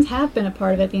 Well, the fans have been a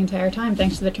part of it the entire time,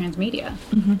 thanks to the transmedia.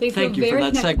 They feel Thank you for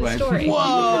very that connected to the segue. story.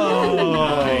 Whoa!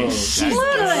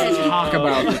 Let's talk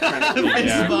about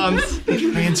the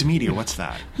Transmedia, what's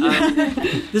that?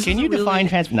 Can you define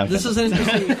transmedia? No, this is an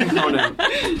interesting component.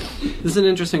 This is an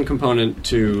interesting component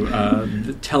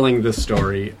to telling this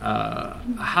story.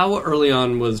 How early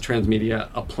on was transmedia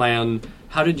a plan?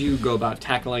 How did you go about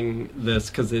tackling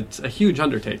this? Because it's a huge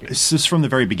undertaking. This is from the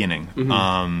very beginning.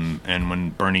 And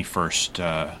when Bernie first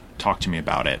talked to me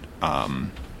about it,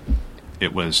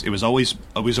 it was always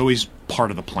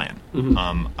part of the plan.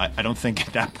 I don't think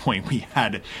at that point we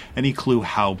had any clue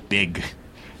how big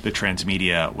the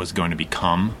transmedia was going to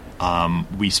become.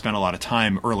 We spent a lot of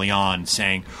time early on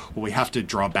saying, well, we have to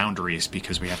draw boundaries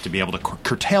because we have to be able to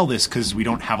curtail this because we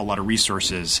don't have a lot of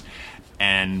resources.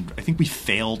 And I think we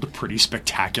failed pretty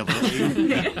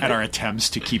spectacularly at our attempts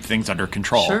to keep things under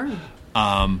control. Sure.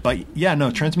 But yeah,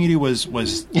 no, transmedia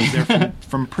was there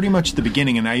from pretty much the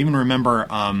beginning. And I even remember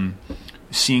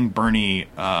seeing Bernie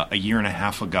a year and a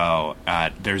half ago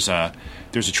at there's a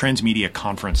transmedia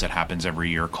conference that happens every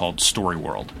year called Story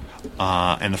World.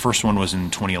 And the first one was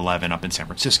in 2011 up in San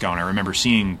Francisco. And I remember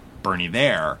seeing Bernie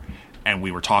there. And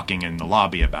we were talking in the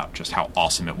lobby about just how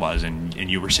awesome it was, and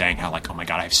you were saying how, like, oh my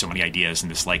god, I have so many ideas, and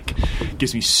this, like,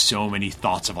 gives me so many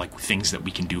thoughts of, like, things that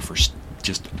we can do for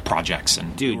just projects,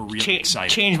 and dude, we're really excited.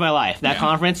 Changed my life. That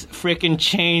conference freaking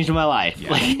changed my life.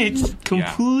 Like, it's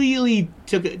completely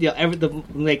took,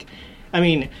 I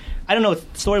mean, I don't know.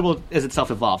 Story world as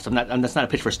itself evolves. That's not a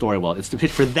pitch for Story World. It's the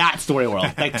pitch for that Story World,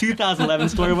 like 2011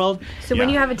 Story World. So when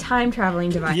you have a time traveling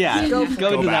device, go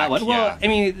to back, that one. yeah. Well, I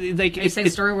mean, like You say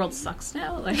Story World sucks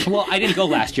now? Like, well, I didn't go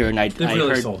last year, and I really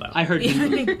heard sold out. I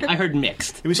heard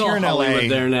mixed. It was It's here all in Hollywood LA.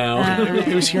 there now.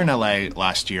 It was here in LA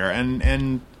last year, and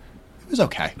it was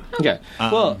okay. Yeah.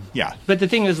 Well, yeah. But the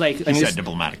thing is, like, I mean, Said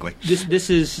diplomatically. this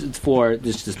is for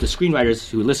the screenwriters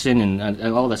who listen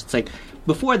and all this. It's like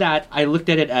before that, I looked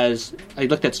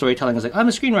at storytelling as like, I'm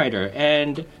a screenwriter,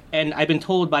 and I've been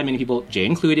told by many people, Jay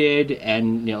included,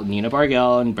 and Nina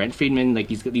Bargell and Brent Friedman, like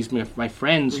these my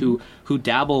friends who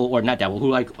dabble or not dabble, who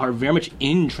like are very much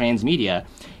in transmedia,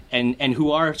 and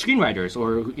who are screenwriters,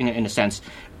 or in a sense,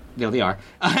 they are,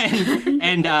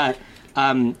 and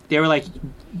they were like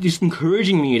just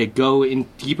encouraging me to go in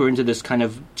deeper into this kind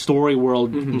of story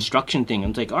world instruction thing. And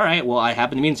it's like, all right, well, I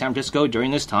happen to be in San Francisco during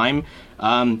this time,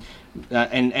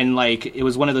 and like it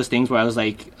was one of those things where I was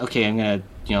like, okay, I'm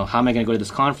gonna, how am I gonna go to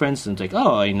this conference? And it's like,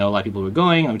 oh, I know a lot of people were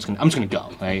going. I'm just gonna go,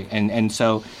 right? And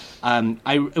so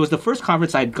it was the first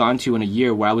conference I'd gone to in a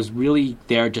year where I was really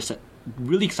there, just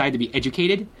really excited to be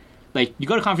educated. Like, you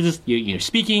go to conferences, you're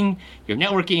speaking, you're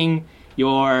networking,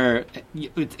 or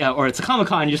it's a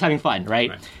Comic-Con, you're just having fun,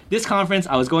 right? This conference,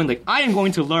 I was going like, I am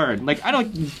going to learn. Like, I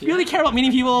don't really care about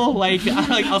meeting people. Like,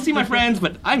 I'll see my friends,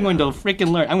 but I'm going to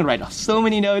freaking learn. I'm going to write so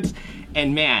many notes,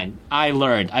 and man, I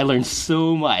learned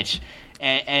so much.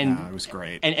 And it was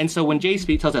great. And so when Jay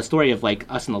tells that story of like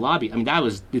us in the lobby, I mean,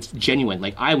 it's genuine.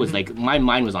 Like, I was like, my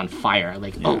mind was on fire.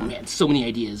 Like, oh man, so many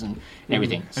ideas and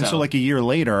everything. And so like a year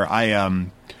later,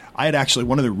 I had actually,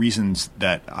 one of the reasons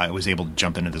that I was able to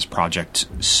jump into this project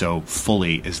so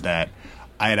fully is that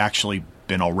I had actually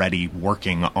been already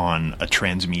working on a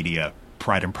transmedia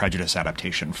Pride and Prejudice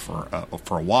adaptation for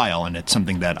a while, and it's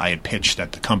something that I had pitched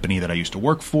at the company that I used to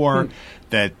work for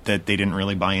that they didn't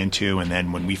really buy into. And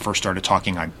then when we first started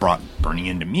talking, I brought Bernie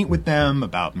in to meet with them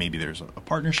about maybe there's a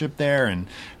partnership there, and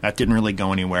that didn't really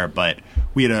go anywhere. But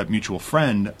we had a mutual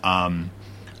friend,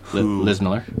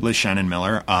 Liz Shannon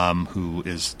Miller, who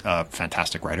is a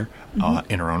fantastic writer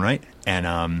in her own right,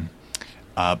 and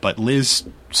but Liz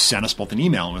sent us both an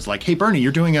email and was like, "Hey, Bernie,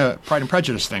 you're doing a Pride and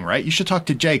Prejudice thing, right? You should talk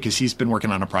to Jay because he's been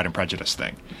working on a Pride and Prejudice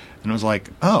thing." And I was like,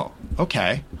 "Oh,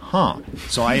 okay, huh."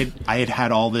 So I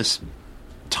had all this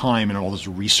time and all this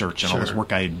research and all this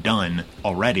work I had done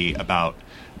already about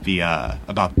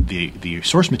the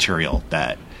source material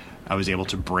that I was able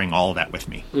to bring all of that with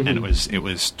me, and it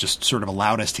was just sort of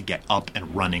allowed us to get up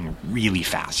and running really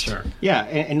fast. Sure. Yeah,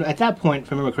 and at that point,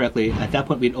 if I remember correctly,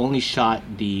 we'd only shot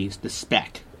the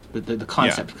spec, the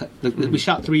concept. Yeah. We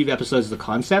shot 3 episodes of the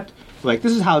concept. We're like,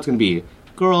 this is how it's going to be: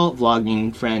 girl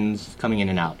vlogging, friends coming in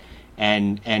and out,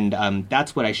 and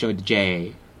that's what I showed to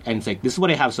Jay. And it's like, this is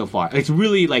what I have so far. It's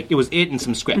really like, it was it and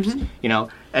some scripts, and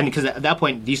because at that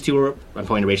point, these two were, I'm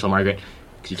pointing to Rachel and Margaret,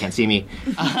 because you can't see me.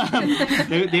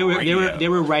 They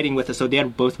were writing with us, so they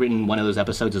had both written one of those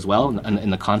episodes as well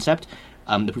in the concept,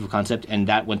 the proof of concept, and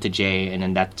that went to Jay, and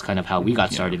then that's kind of how we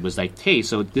got started. Was like, hey,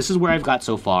 so this is where I've got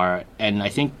so far, and I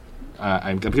think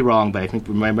I'm completely wrong, but I think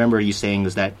I remember you saying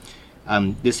was that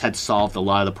this had solved a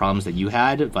lot of the problems that you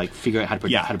had, like figure out how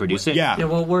to produce it. Yeah,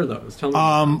 what were those? Tell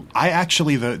me. I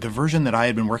actually the version that I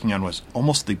had been working on was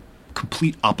almost the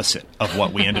complete opposite of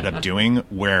what we ended up doing,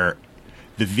 where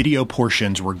the video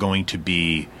portions were going to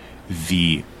be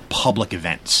the public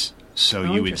events. So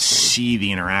you would see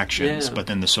the interactions, but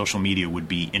then the social media would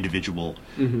be individual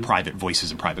private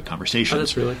voices and private conversations. Oh,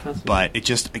 that's really fascinating. But it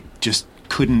just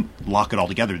couldn't lock it all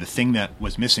together. The thing that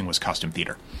was missing was costume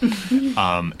theater.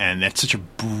 And that's such a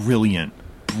brilliant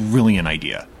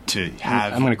idea to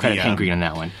have. I'm going to credit Hank Green on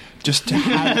that one. Just to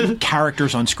have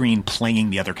characters on screen playing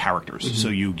the other characters. So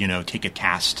you take a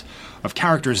cast of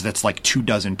characters that's like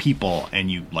 24 people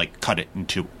and you like cut it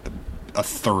into a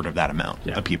third of that amount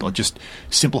of people. It just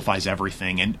simplifies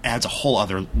everything and adds a whole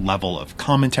other level of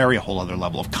commentary, a whole other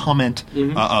level of comment,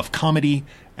 of comedy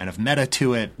and of meta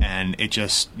to it. And it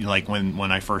just, like, when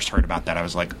I first heard about that, I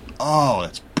was like, oh,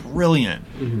 that's brilliant.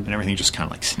 And everything just kind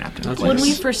of like snapped into place. When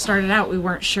we first started out, we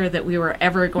weren't sure that we were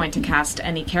ever going to cast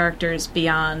any characters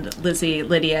beyond Lizzie,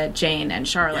 Lydia, Jane, and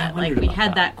Charlotte. Like, we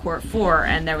had that core 4,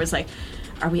 and there was like,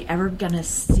 are we ever going to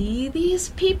see these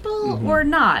people or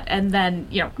not? And then,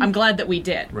 I'm glad that we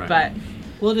did. Right. But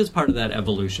well, it is part of that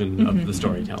evolution of the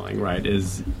storytelling, right?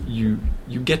 Is you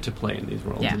get to play in these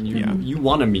roles, and you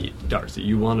want to meet Darcy,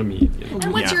 you want to meet.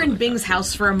 And once you're in Bing's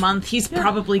house for a month, he's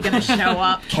probably going to show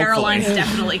up. Caroline's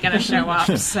definitely going to show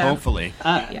up. So. Hopefully.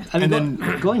 I mean,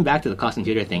 then going back to the costume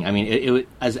theater thing, I mean, it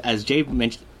as Jay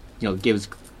mentioned, gave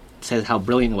says how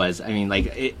brilliant it was. I mean,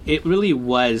 like it really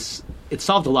was. It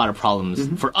solved a lot of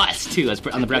problems for us too, as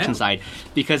on the production side,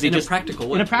 because in a practical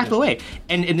way.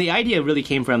 And the idea really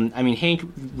came from. I mean, Hank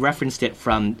referenced it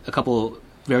from a couple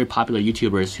very popular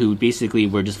YouTubers who basically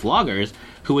were just vloggers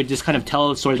who would just kind of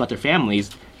tell stories about their families,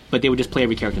 but they would just play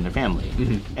every character in their family,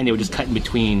 and they would just cut in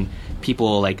between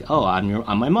people like, oh,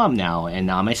 I'm my mom now, and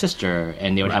now I'm my sister,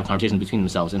 and they would have conversations between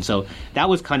themselves, and so that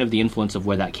was kind of the influence of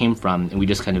where that came from, and we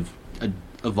just kind of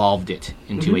evolved it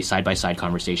into a side-by-side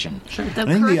conversation. Sure. Correct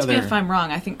me if I'm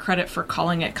wrong. I think credit for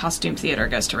calling it costume theater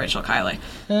goes to Rachel Kiley.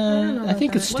 I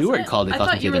think Stuart called it costume theater. I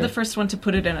thought you were the first one to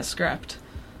put it in a script.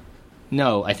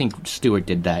 No, I think Stuart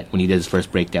did that when he did his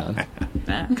first breakdown.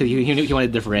 Because he wanted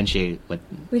to differentiate what...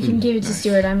 We can give it to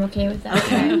Stuart. I'm okay with that. I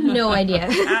have no idea.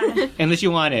 Unless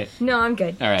you want it. No, I'm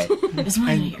good. All right.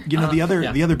 And, you know, the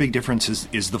other big difference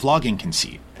is the vlogging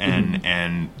conceit.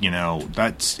 And you know,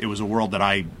 it was a world that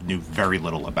I knew very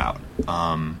little about.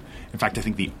 In fact, I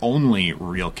think the only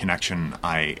real connection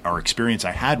or experience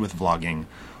I had with vlogging,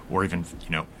 or even, you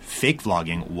know, fake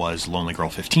vlogging, was Lonely Girl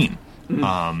 15.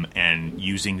 And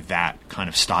using that kind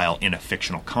of style in a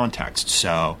fictional context.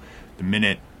 So the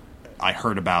minute I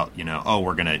heard about, you know,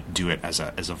 we're going to do it as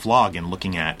a vlog, and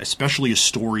looking at especially a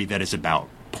story that is about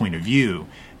point of view,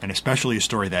 and especially a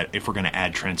story that, if we're going to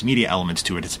add transmedia elements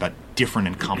to it, it's about different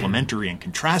and complementary and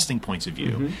contrasting points of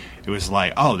view. It was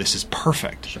like, this is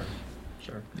perfect. Sure.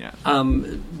 Yeah.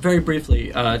 Very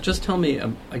briefly, just tell me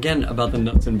again about the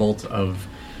nuts and bolts of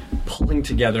pulling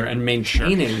together and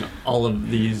maintaining all of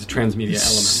these transmedia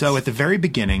elements. So at the very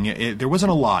beginning, there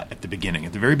wasn't a lot at the beginning.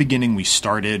 At the very beginning, we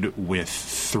started with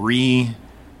 3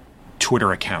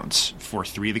 Twitter accounts for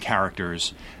 3 of the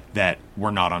characters that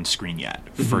were not on screen yet,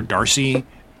 for Darcy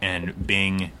and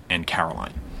Bing and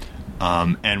Caroline.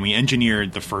 And we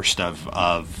engineered the first of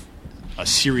a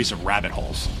series of rabbit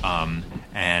holes.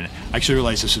 And I actually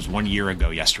realized this was 1 year ago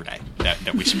yesterday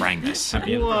that we sprang this.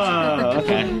 Whoa,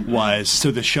 okay.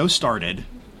 So the show started,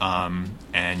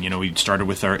 and, you know, we started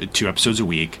with our 2 episodes a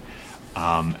week,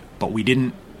 but we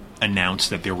didn't announce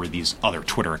that there were these other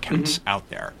Twitter accounts out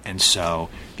there. And so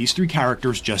these 3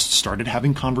 characters just started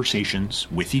having conversations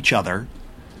with each other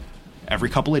every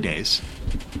couple of days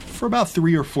for about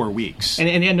 3 or 4 weeks. And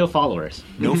they had no followers.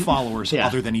 No followers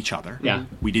other than each other. Yeah.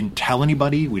 We didn't tell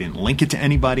anybody. We didn't link it to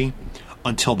anybody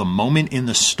until the moment in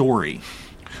the story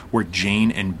where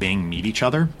Jane and Bing meet each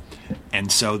other.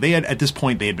 And so at this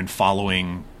point, they had been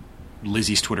following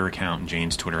Lizzie's Twitter account and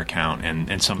Jane's Twitter account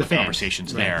and some of the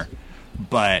conversations there.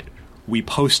 But we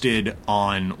posted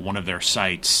on one of their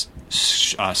sites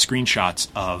screenshots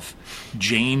of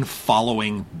Jane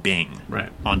following Bing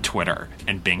on Twitter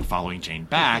and Bing following Jane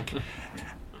back.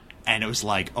 And it was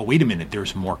like, oh, wait a minute,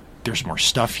 there's more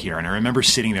stuff here. And I remember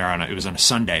sitting there it was on a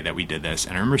Sunday that we did this,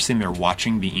 and I remember sitting there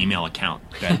watching the email account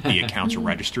that the accounts are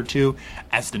registered to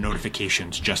as the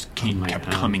notifications just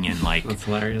kept coming in like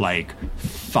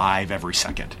 5 every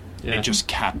second. Yeah. It just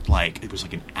kept it was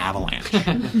like an avalanche.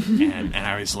 and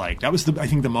I was like, that was I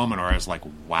think the moment where I was like,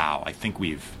 wow, I think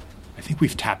we've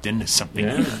tapped into something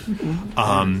here.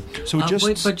 So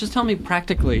but just tell me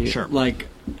practically, sure.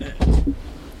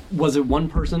 Was it one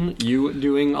person, you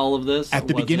doing all of this? At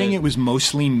the beginning, it was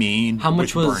mostly me. How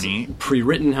much was Bernie.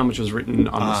 Pre-written? How much was written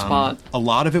on the spot? A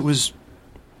lot of it was...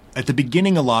 At the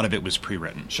beginning, a lot of it was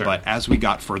pre-written. Sure. But as we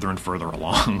got further and further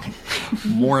along,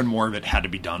 more and more of it had to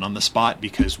be done on the spot,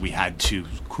 because we had to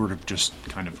just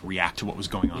kind of react to what was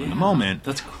going on in the moment.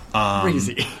 That's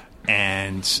crazy.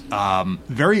 And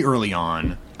very early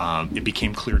on, it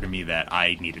became clear to me that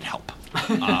I needed help.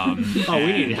 We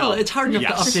needed help. Well, it's hard enough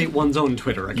to update one's own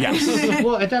Twitter account. Yes.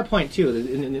 Well, at that point, too,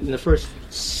 in the first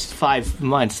 5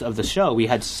 months of the show, we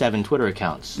had 7 Twitter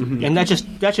accounts. And that's just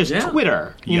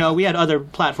Twitter. You know, we had other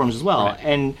platforms as well.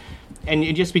 Right.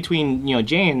 And just between, you know,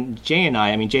 Jay and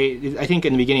I mean, Jay, I think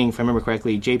in the beginning, if I remember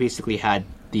correctly, Jay basically had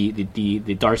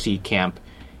the Darcy camp,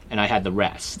 and I had the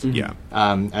rest.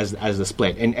 As the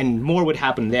split, and more would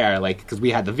happen there, like, because we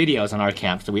had the videos on our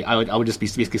camp, so I would just be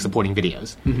basically supporting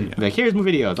videos. Like, here's more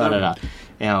videos,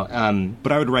 You know,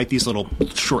 but I would write these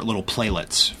short little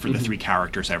playlets for the 3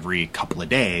 characters every couple of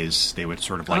days. They would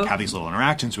sort of have these little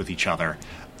interactions with each other,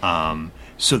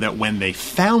 so that when the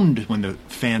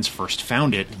fans first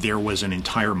found it, there was an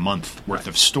entire month worth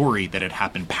of story that had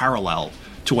happened parallel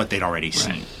to what they'd already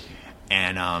seen.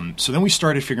 And so then we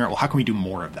started figuring out, well, how can we do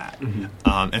more of that?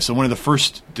 And so one of the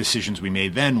first decisions we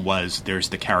made then was, there's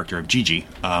the character of Gigi,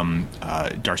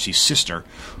 Darcy's sister,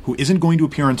 who isn't going to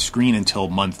appear on screen until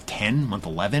month 10, month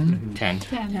 11.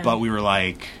 10. But we were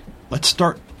like, let's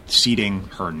start seeding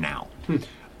her now.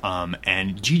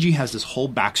 And Gigi has this whole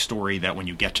backstory that when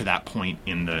you get to that point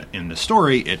in the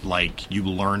story, it you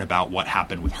learn about what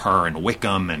happened with her and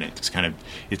Wickham, and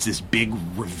it's this big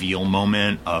reveal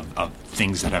moment of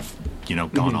things that have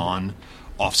gone on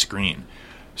off screen.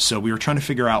 So we were trying to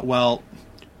figure out, well,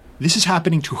 this is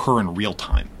happening to her in real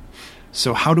time.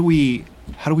 So how do we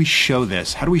show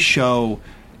this? How do we show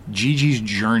Gigi's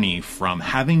journey from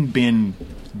having been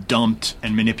dumped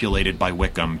and manipulated by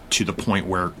Wickham to the point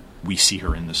where we see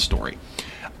her in this story?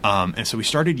 And so we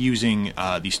started using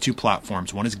these two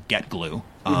platforms. One is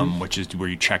GetGlue, which is where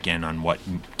you check in on what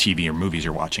TV or movies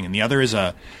you're watching, and the other is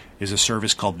a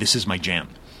service called This Is My Jam,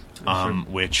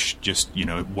 which just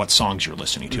what songs you're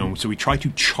listening to. And so we try to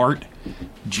chart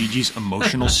Gigi's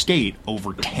emotional state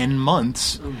over 10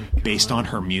 months based on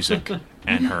her music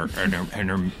and her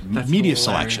media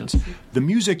selections. The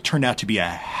music turned out to be a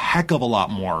heck of a lot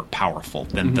more powerful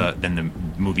than the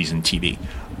movies and TV.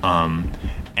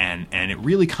 And it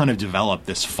really kind of developed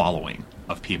this following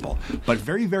of people. But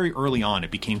very, very early on,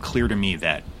 it became clear to me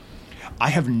that I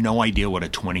have no idea what a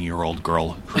 20-year-old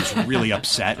girl who's really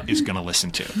upset is going to listen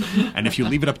to. And if you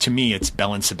leave it up to me, it's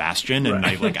Belle and Sebastian. And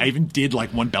I even did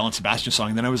one Belle and Sebastian song.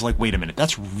 And then I was like, wait a minute,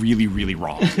 that's really, really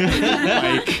wrong.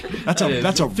 That's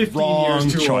a wrong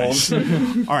choice. All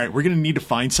right, we're going to need to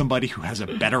find somebody who has a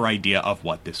better idea of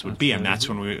what this would be. And that's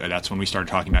when we started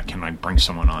talking about, can I bring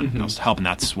someone on else to help? And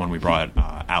that's when we brought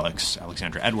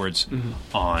Alexandra Edwards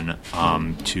on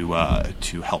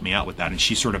to help me out with that. And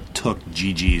she sort of took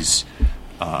Gigi's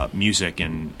music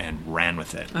and ran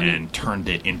with it and turned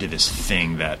it into this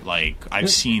thing that I've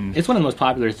seen. It's one of the most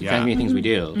popular things we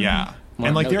do. Yeah,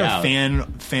 and there are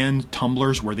fan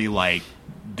Tumblrs where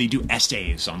they do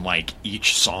essays on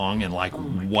each song and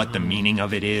what the meaning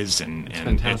of it is, and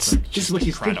it's this is what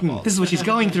she's thinking. This is what she's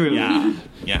going through.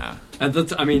 Yeah. And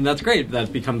that's great.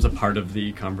 That becomes a part of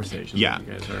the conversation. Yeah. That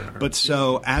you guys are but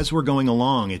so as we're going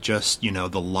along, it just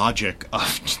the logic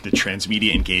of the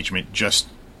transmedia engagement just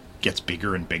gets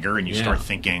bigger and bigger, and you start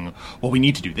thinking, well, we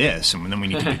need to do this, and then we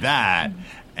need to do that.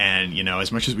 And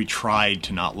as much as we tried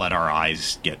to not let our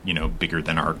eyes get bigger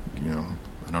than our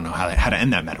I don't know how to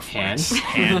end that metaphor.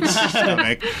 Hands,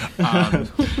 stomach.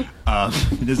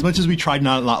 As much as we tried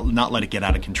not let it get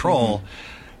out of control,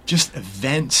 just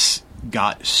events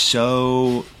got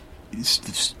so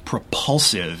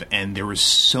propulsive, and there was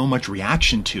so much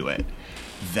reaction to it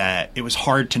that it was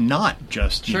hard to not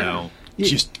just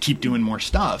just keep doing more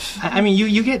stuff. I mean,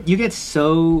 you get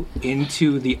so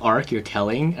into the arc you're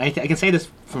telling. I can say this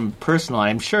from personal.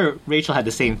 I'm sure Rachel had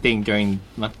the same thing during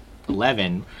month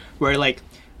 11, where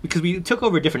because we took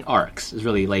over different arcs. It's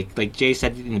really like Jay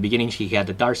said in the beginning, she had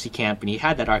the Darcy camp, and he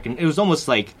had that arc, and it was almost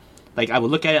like I would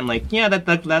look at it and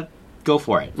that go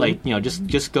for it,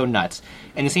 just go nuts.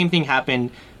 And the same thing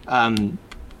happened.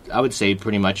 I would say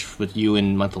pretty much with you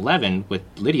in month 11 with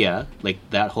Lydia,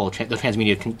 that whole the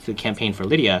transmedia campaign for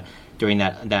Lydia during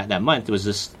that month. It was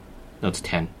this. No, it's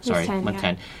 10. Sorry, 10, month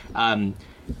 10.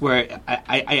 Where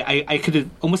I could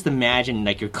almost imagine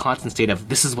your constant state of,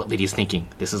 this is what Lydia's thinking,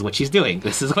 this is what she's doing,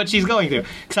 this is what she's going through.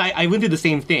 Because I went through the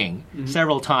same thing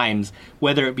several times,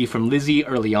 whether it be from Lizzie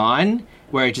early on,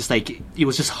 where it just it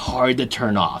was just hard to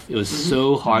turn off. It was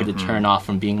so hard to turn off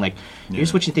from being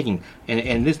here's what she's thinking,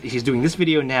 and this, she's doing this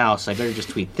video now, so I better just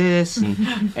tweet this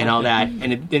and all that,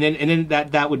 and then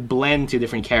that would blend to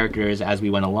different characters as we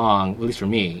went along. At least for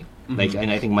me,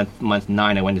 and I think month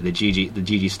 9 I went to the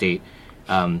Gigi state.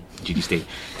 Gigi State,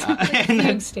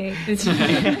 and State.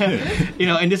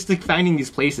 And just finding these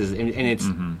places, and it's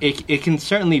it can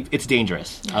certainly, it's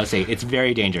dangerous. I would say it's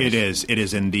very dangerous. It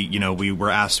is. And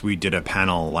we did a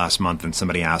panel last month, and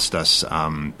somebody asked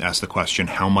the question,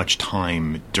 how much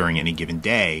time during any given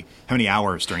day, how many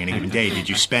hours during any given day did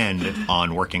you spend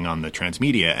on working on the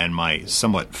transmedia? And my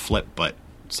somewhat flip but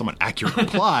somewhat accurate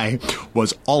reply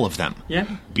was all of them.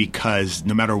 Yeah. Because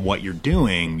no matter what you're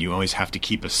doing, you always have to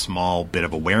keep a small bit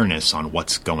of awareness on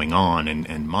what's going on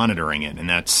and monitoring it. And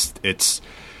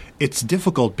it's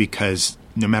difficult because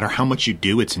no matter how much you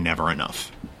do, it's never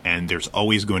enough. And there's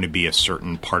always going to be a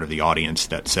certain part of the audience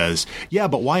that says, yeah,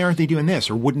 but why aren't they doing this?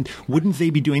 Or wouldn't they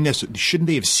be doing this? Shouldn't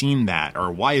they have seen that?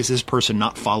 Or why is this person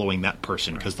not following that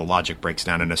person? Because the logic breaks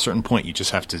down. And at a certain point, you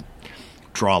just have to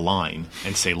draw a line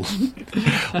and say,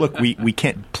 look, we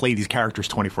can't play these characters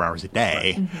 24 hours a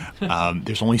day.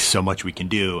 There's only so much we can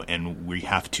do, and we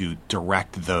have to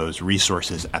direct those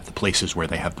resources at the places where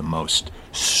they have the most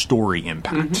story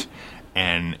impact.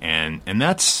 And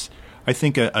that's, I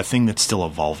think, a thing that's still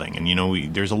evolving.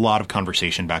 And, there's a lot of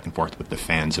conversation back and forth with the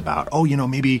fans about,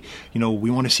 maybe,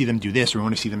 we want to see them do this, or we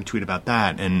want to see them tweet about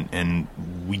that. And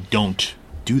we don't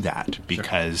do that,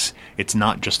 because it's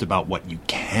not just about what you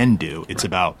can do. It's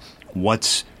about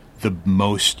what's the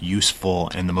most useful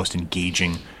and the most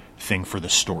engaging thing for the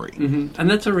story. And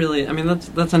that's a really,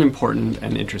 that's an important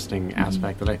and interesting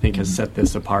aspect that I think has set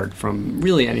this apart from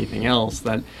really anything else,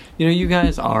 that, you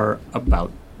guys are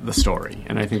about the story.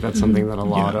 And I think that's something that a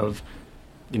lot of,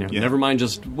 never mind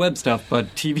just web stuff, but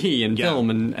TV and film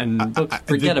and books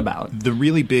forget about. The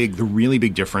really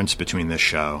big difference between this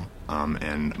show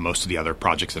and most of the other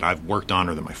projects that I've worked on,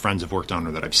 or that my friends have worked on,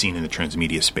 or that I've seen in the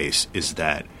transmedia space, is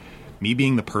that me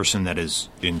being the person that is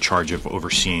in charge of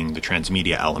overseeing the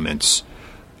transmedia elements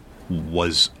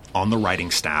was on the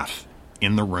writing staff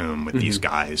in the room with these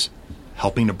guys,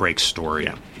 helping to break story.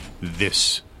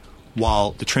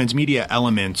 While the transmedia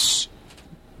elements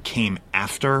came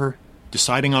after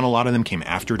deciding on a lot of them, came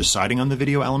after deciding on the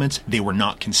video elements, they were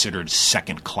not considered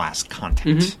second-class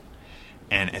content.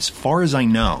 And as far as I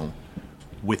know,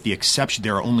 with the exception,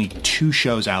 there are only 2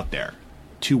 shows out there,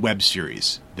 2 web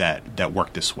series that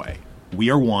work this way. We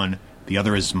are one. The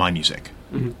other is My Music.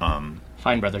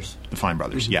 Fine Brothers. The Fine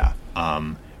Brothers, yeah.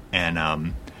 And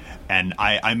I'm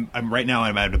right now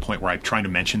I'm at a point where I'm trying to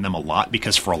mention them a lot,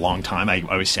 because for a long time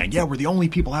I was saying, we're the only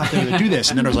people out there that do this,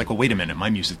 and then I was like, well, wait a minute, My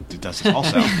Music does this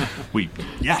also.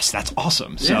 Yes, that's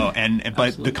awesome. So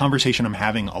but the conversation I'm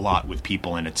having a lot with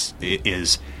people, and it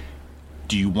is,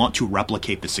 do you want to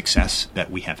replicate the success that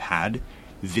we have had?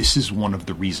 This is one of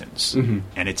the reasons,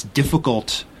 and it's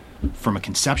difficult from a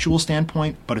conceptual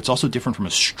standpoint, but it's also different from a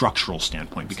structural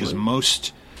standpoint, because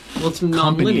most it's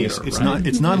non-linear, it's non-linear,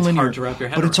 it's hard to wrap your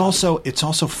head but around. it's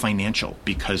also financial,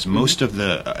 because most of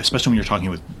the, especially when you're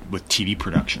talking with TV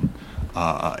production,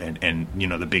 and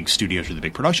the big studios or the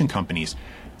big production companies,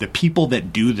 the people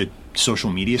that do the social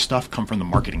media stuff come from the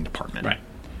marketing department. Right.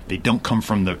 They don't come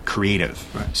from the creative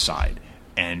side.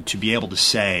 And to be able to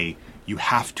say, you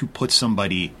have to put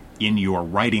somebody in your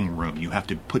writing room, you have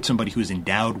to put somebody who's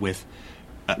endowed with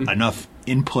enough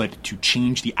input to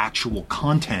change the actual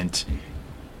content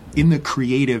in the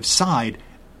creative side.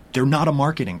 They're not a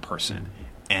marketing person.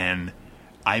 And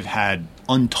I've had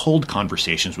untold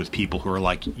conversations with people who are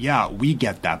like, yeah, we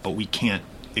get that, but we can't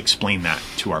explain that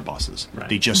to our bosses. Right.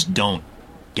 They just don't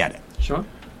get it. Sure.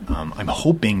 I'm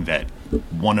hoping that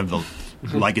one of the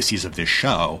legacies of this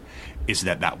show is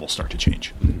that will start to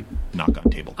change. Knock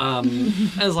on table.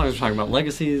 As long as we're talking about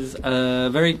legacies,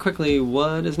 very quickly,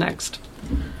 what is next?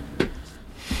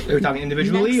 Are we talking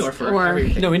individually or for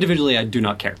everything? No, individually, I do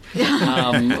not care.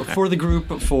 For the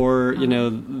group, for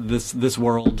this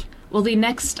world. Well, the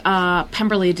next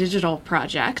Pemberley Digital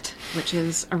project, which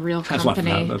is a real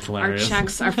company. That's our hilarious.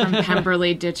 checks are from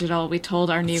Pemberley Digital. We told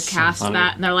our new cast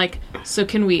that, and they're like, "So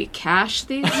can we cash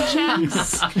these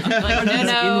checks?" Like,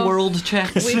 no. In-world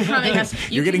checks. We promise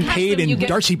You're getting paid in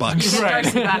Darcy bucks.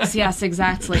 Darcy bucks, yes,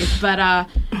 exactly. But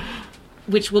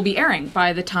which will be airing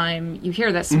by the time you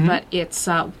hear this. But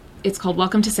it's called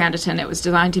Welcome to Sanditon. It was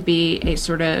designed to be a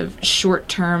sort of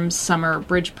short-term summer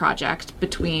bridge project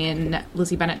between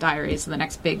Lizzie Bennet Diaries and the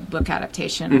next big book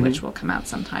adaptation, which will come out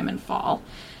sometime in fall.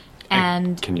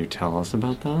 And can you tell us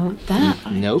about that?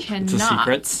 That Nope. I cannot. It's a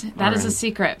secret? That is a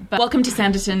secret. But Welcome to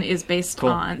Sanditon is based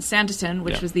on Sanditon,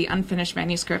 which was the unfinished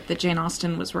manuscript that Jane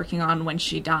Austen was working on when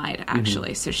she died,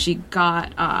 actually. So she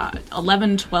got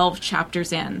 11, 12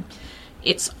 chapters in.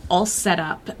 It's all set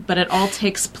up, but it all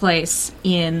takes place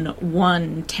in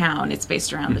one town. It's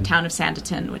based around the town of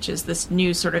Sanditon, which is this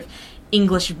new sort of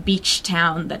English beach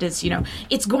town that is,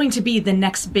 it's going to be the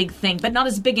next big thing, but not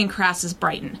as big and crass as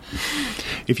Brighton.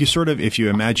 If you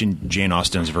imagine Jane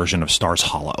Austen's version of Stars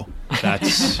Hollow,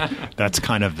 that's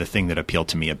kind of the thing that appealed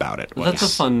to me about it. That's a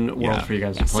fun world for you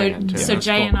guys to play in, too. So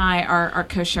Jay and I are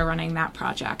co-show running that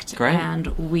project. Great. And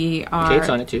we are... Kate's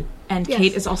on it, too. And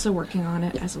Kate is also working on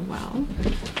it as well.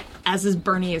 As is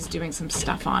Bernie is doing some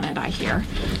stuff on it, I hear.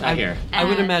 I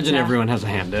would imagine everyone has a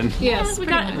hand in. Yes, we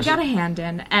got a hand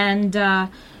in. And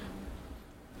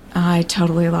I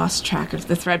totally lost track of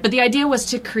the thread. But the idea was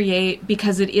to create,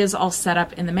 because it is all set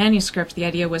up in the manuscript, the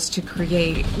idea was to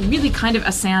create really kind of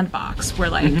a sandbox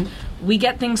where, we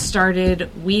get things started,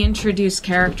 we introduce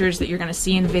characters that you're going to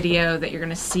see in video, that you're going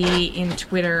to see in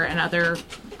Twitter and other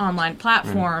online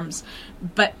platforms,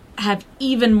 but have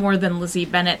even more than Lizzie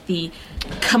Bennet the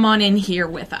come on in here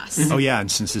with us. Oh yeah, and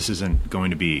since this isn't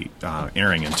going to be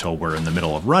airing until we're in the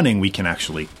middle of running, we can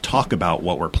actually talk about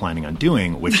what we're planning on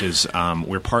doing, which is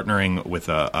we're partnering with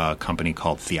a company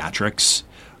called Theatrics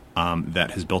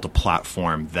that has built a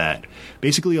platform that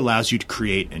basically allows you to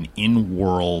create an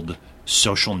in-world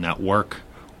social network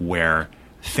where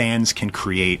fans can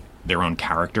create their own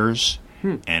characters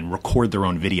and record their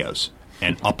own videos.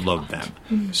 and upload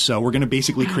them. So we're going to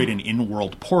basically create an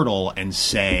in-world portal and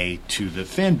say to the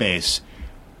fan base,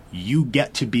 you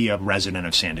get to be a resident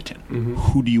of Sanditon.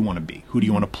 Who do you want to be? Who do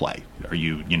you want to play? Are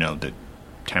you, the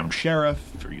town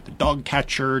sheriff? Are you the dog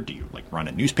catcher? Do you run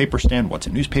a newspaper stand? What's a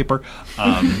newspaper?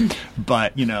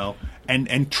 But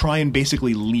and try and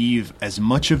basically leave as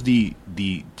much of the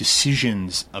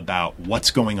decisions about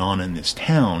what's going on in this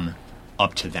town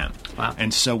up to them. Wow.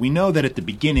 And so we know that at the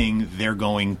beginning they're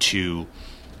going to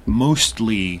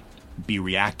mostly be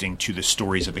reacting to the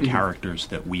stories of the characters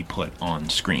that we put on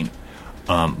screen.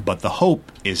 But the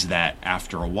hope is that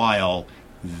after a while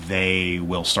they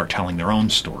will start telling their own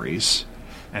stories,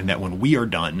 and that when we are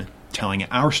done telling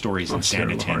our stories in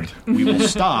Sanditon, we will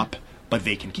stop, but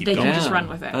they can keep They going. can just run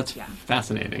with it. That's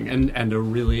fascinating and a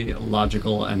really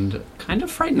logical and kind of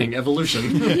frightening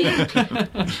evolution.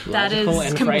 That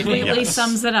is completely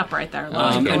sums it up right there.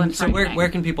 Logical and so where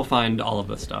can people find all of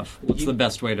this stuff? What's the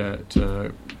best way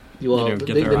to Well,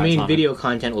 get their the eyes main on video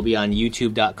content will be on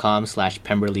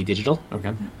youtube.com/Pemberley Digital.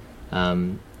 Okay.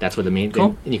 That's where the main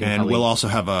Cool. And, you can And probably, we'll also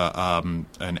have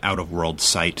an out-of-world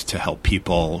site to help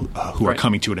people who are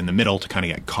coming to it in the middle to kind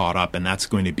of get caught up, and that's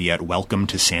going to be at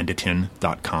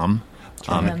welcometosanditon.com.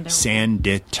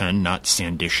 Sanditon, not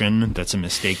Sandition. That's a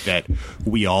mistake that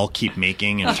we all keep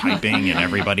making and typing, and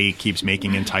everybody keeps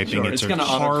making and typing. Sure, it's gonna a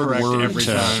hard autocorrect word every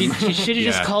to... time. She should have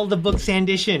just called the book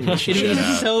Sandition. It would have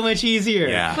been so much easier.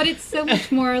 Yeah. But it's so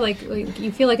much more like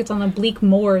you feel like it's on the bleak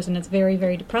moors and it's very,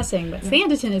 very depressing. But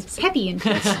Sanditon is peppy and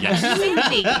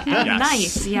sandy and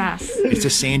nice. Yes. It's a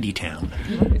sandy town.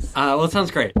 Well, it sounds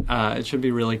great. It should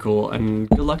be really cool. And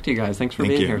good luck to you guys. Thanks for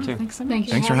Thank being you. here, too. Thanks so much.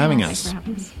 Thanks for having us.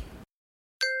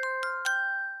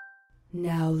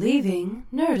 Now leaving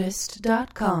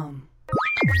Nerdist.com.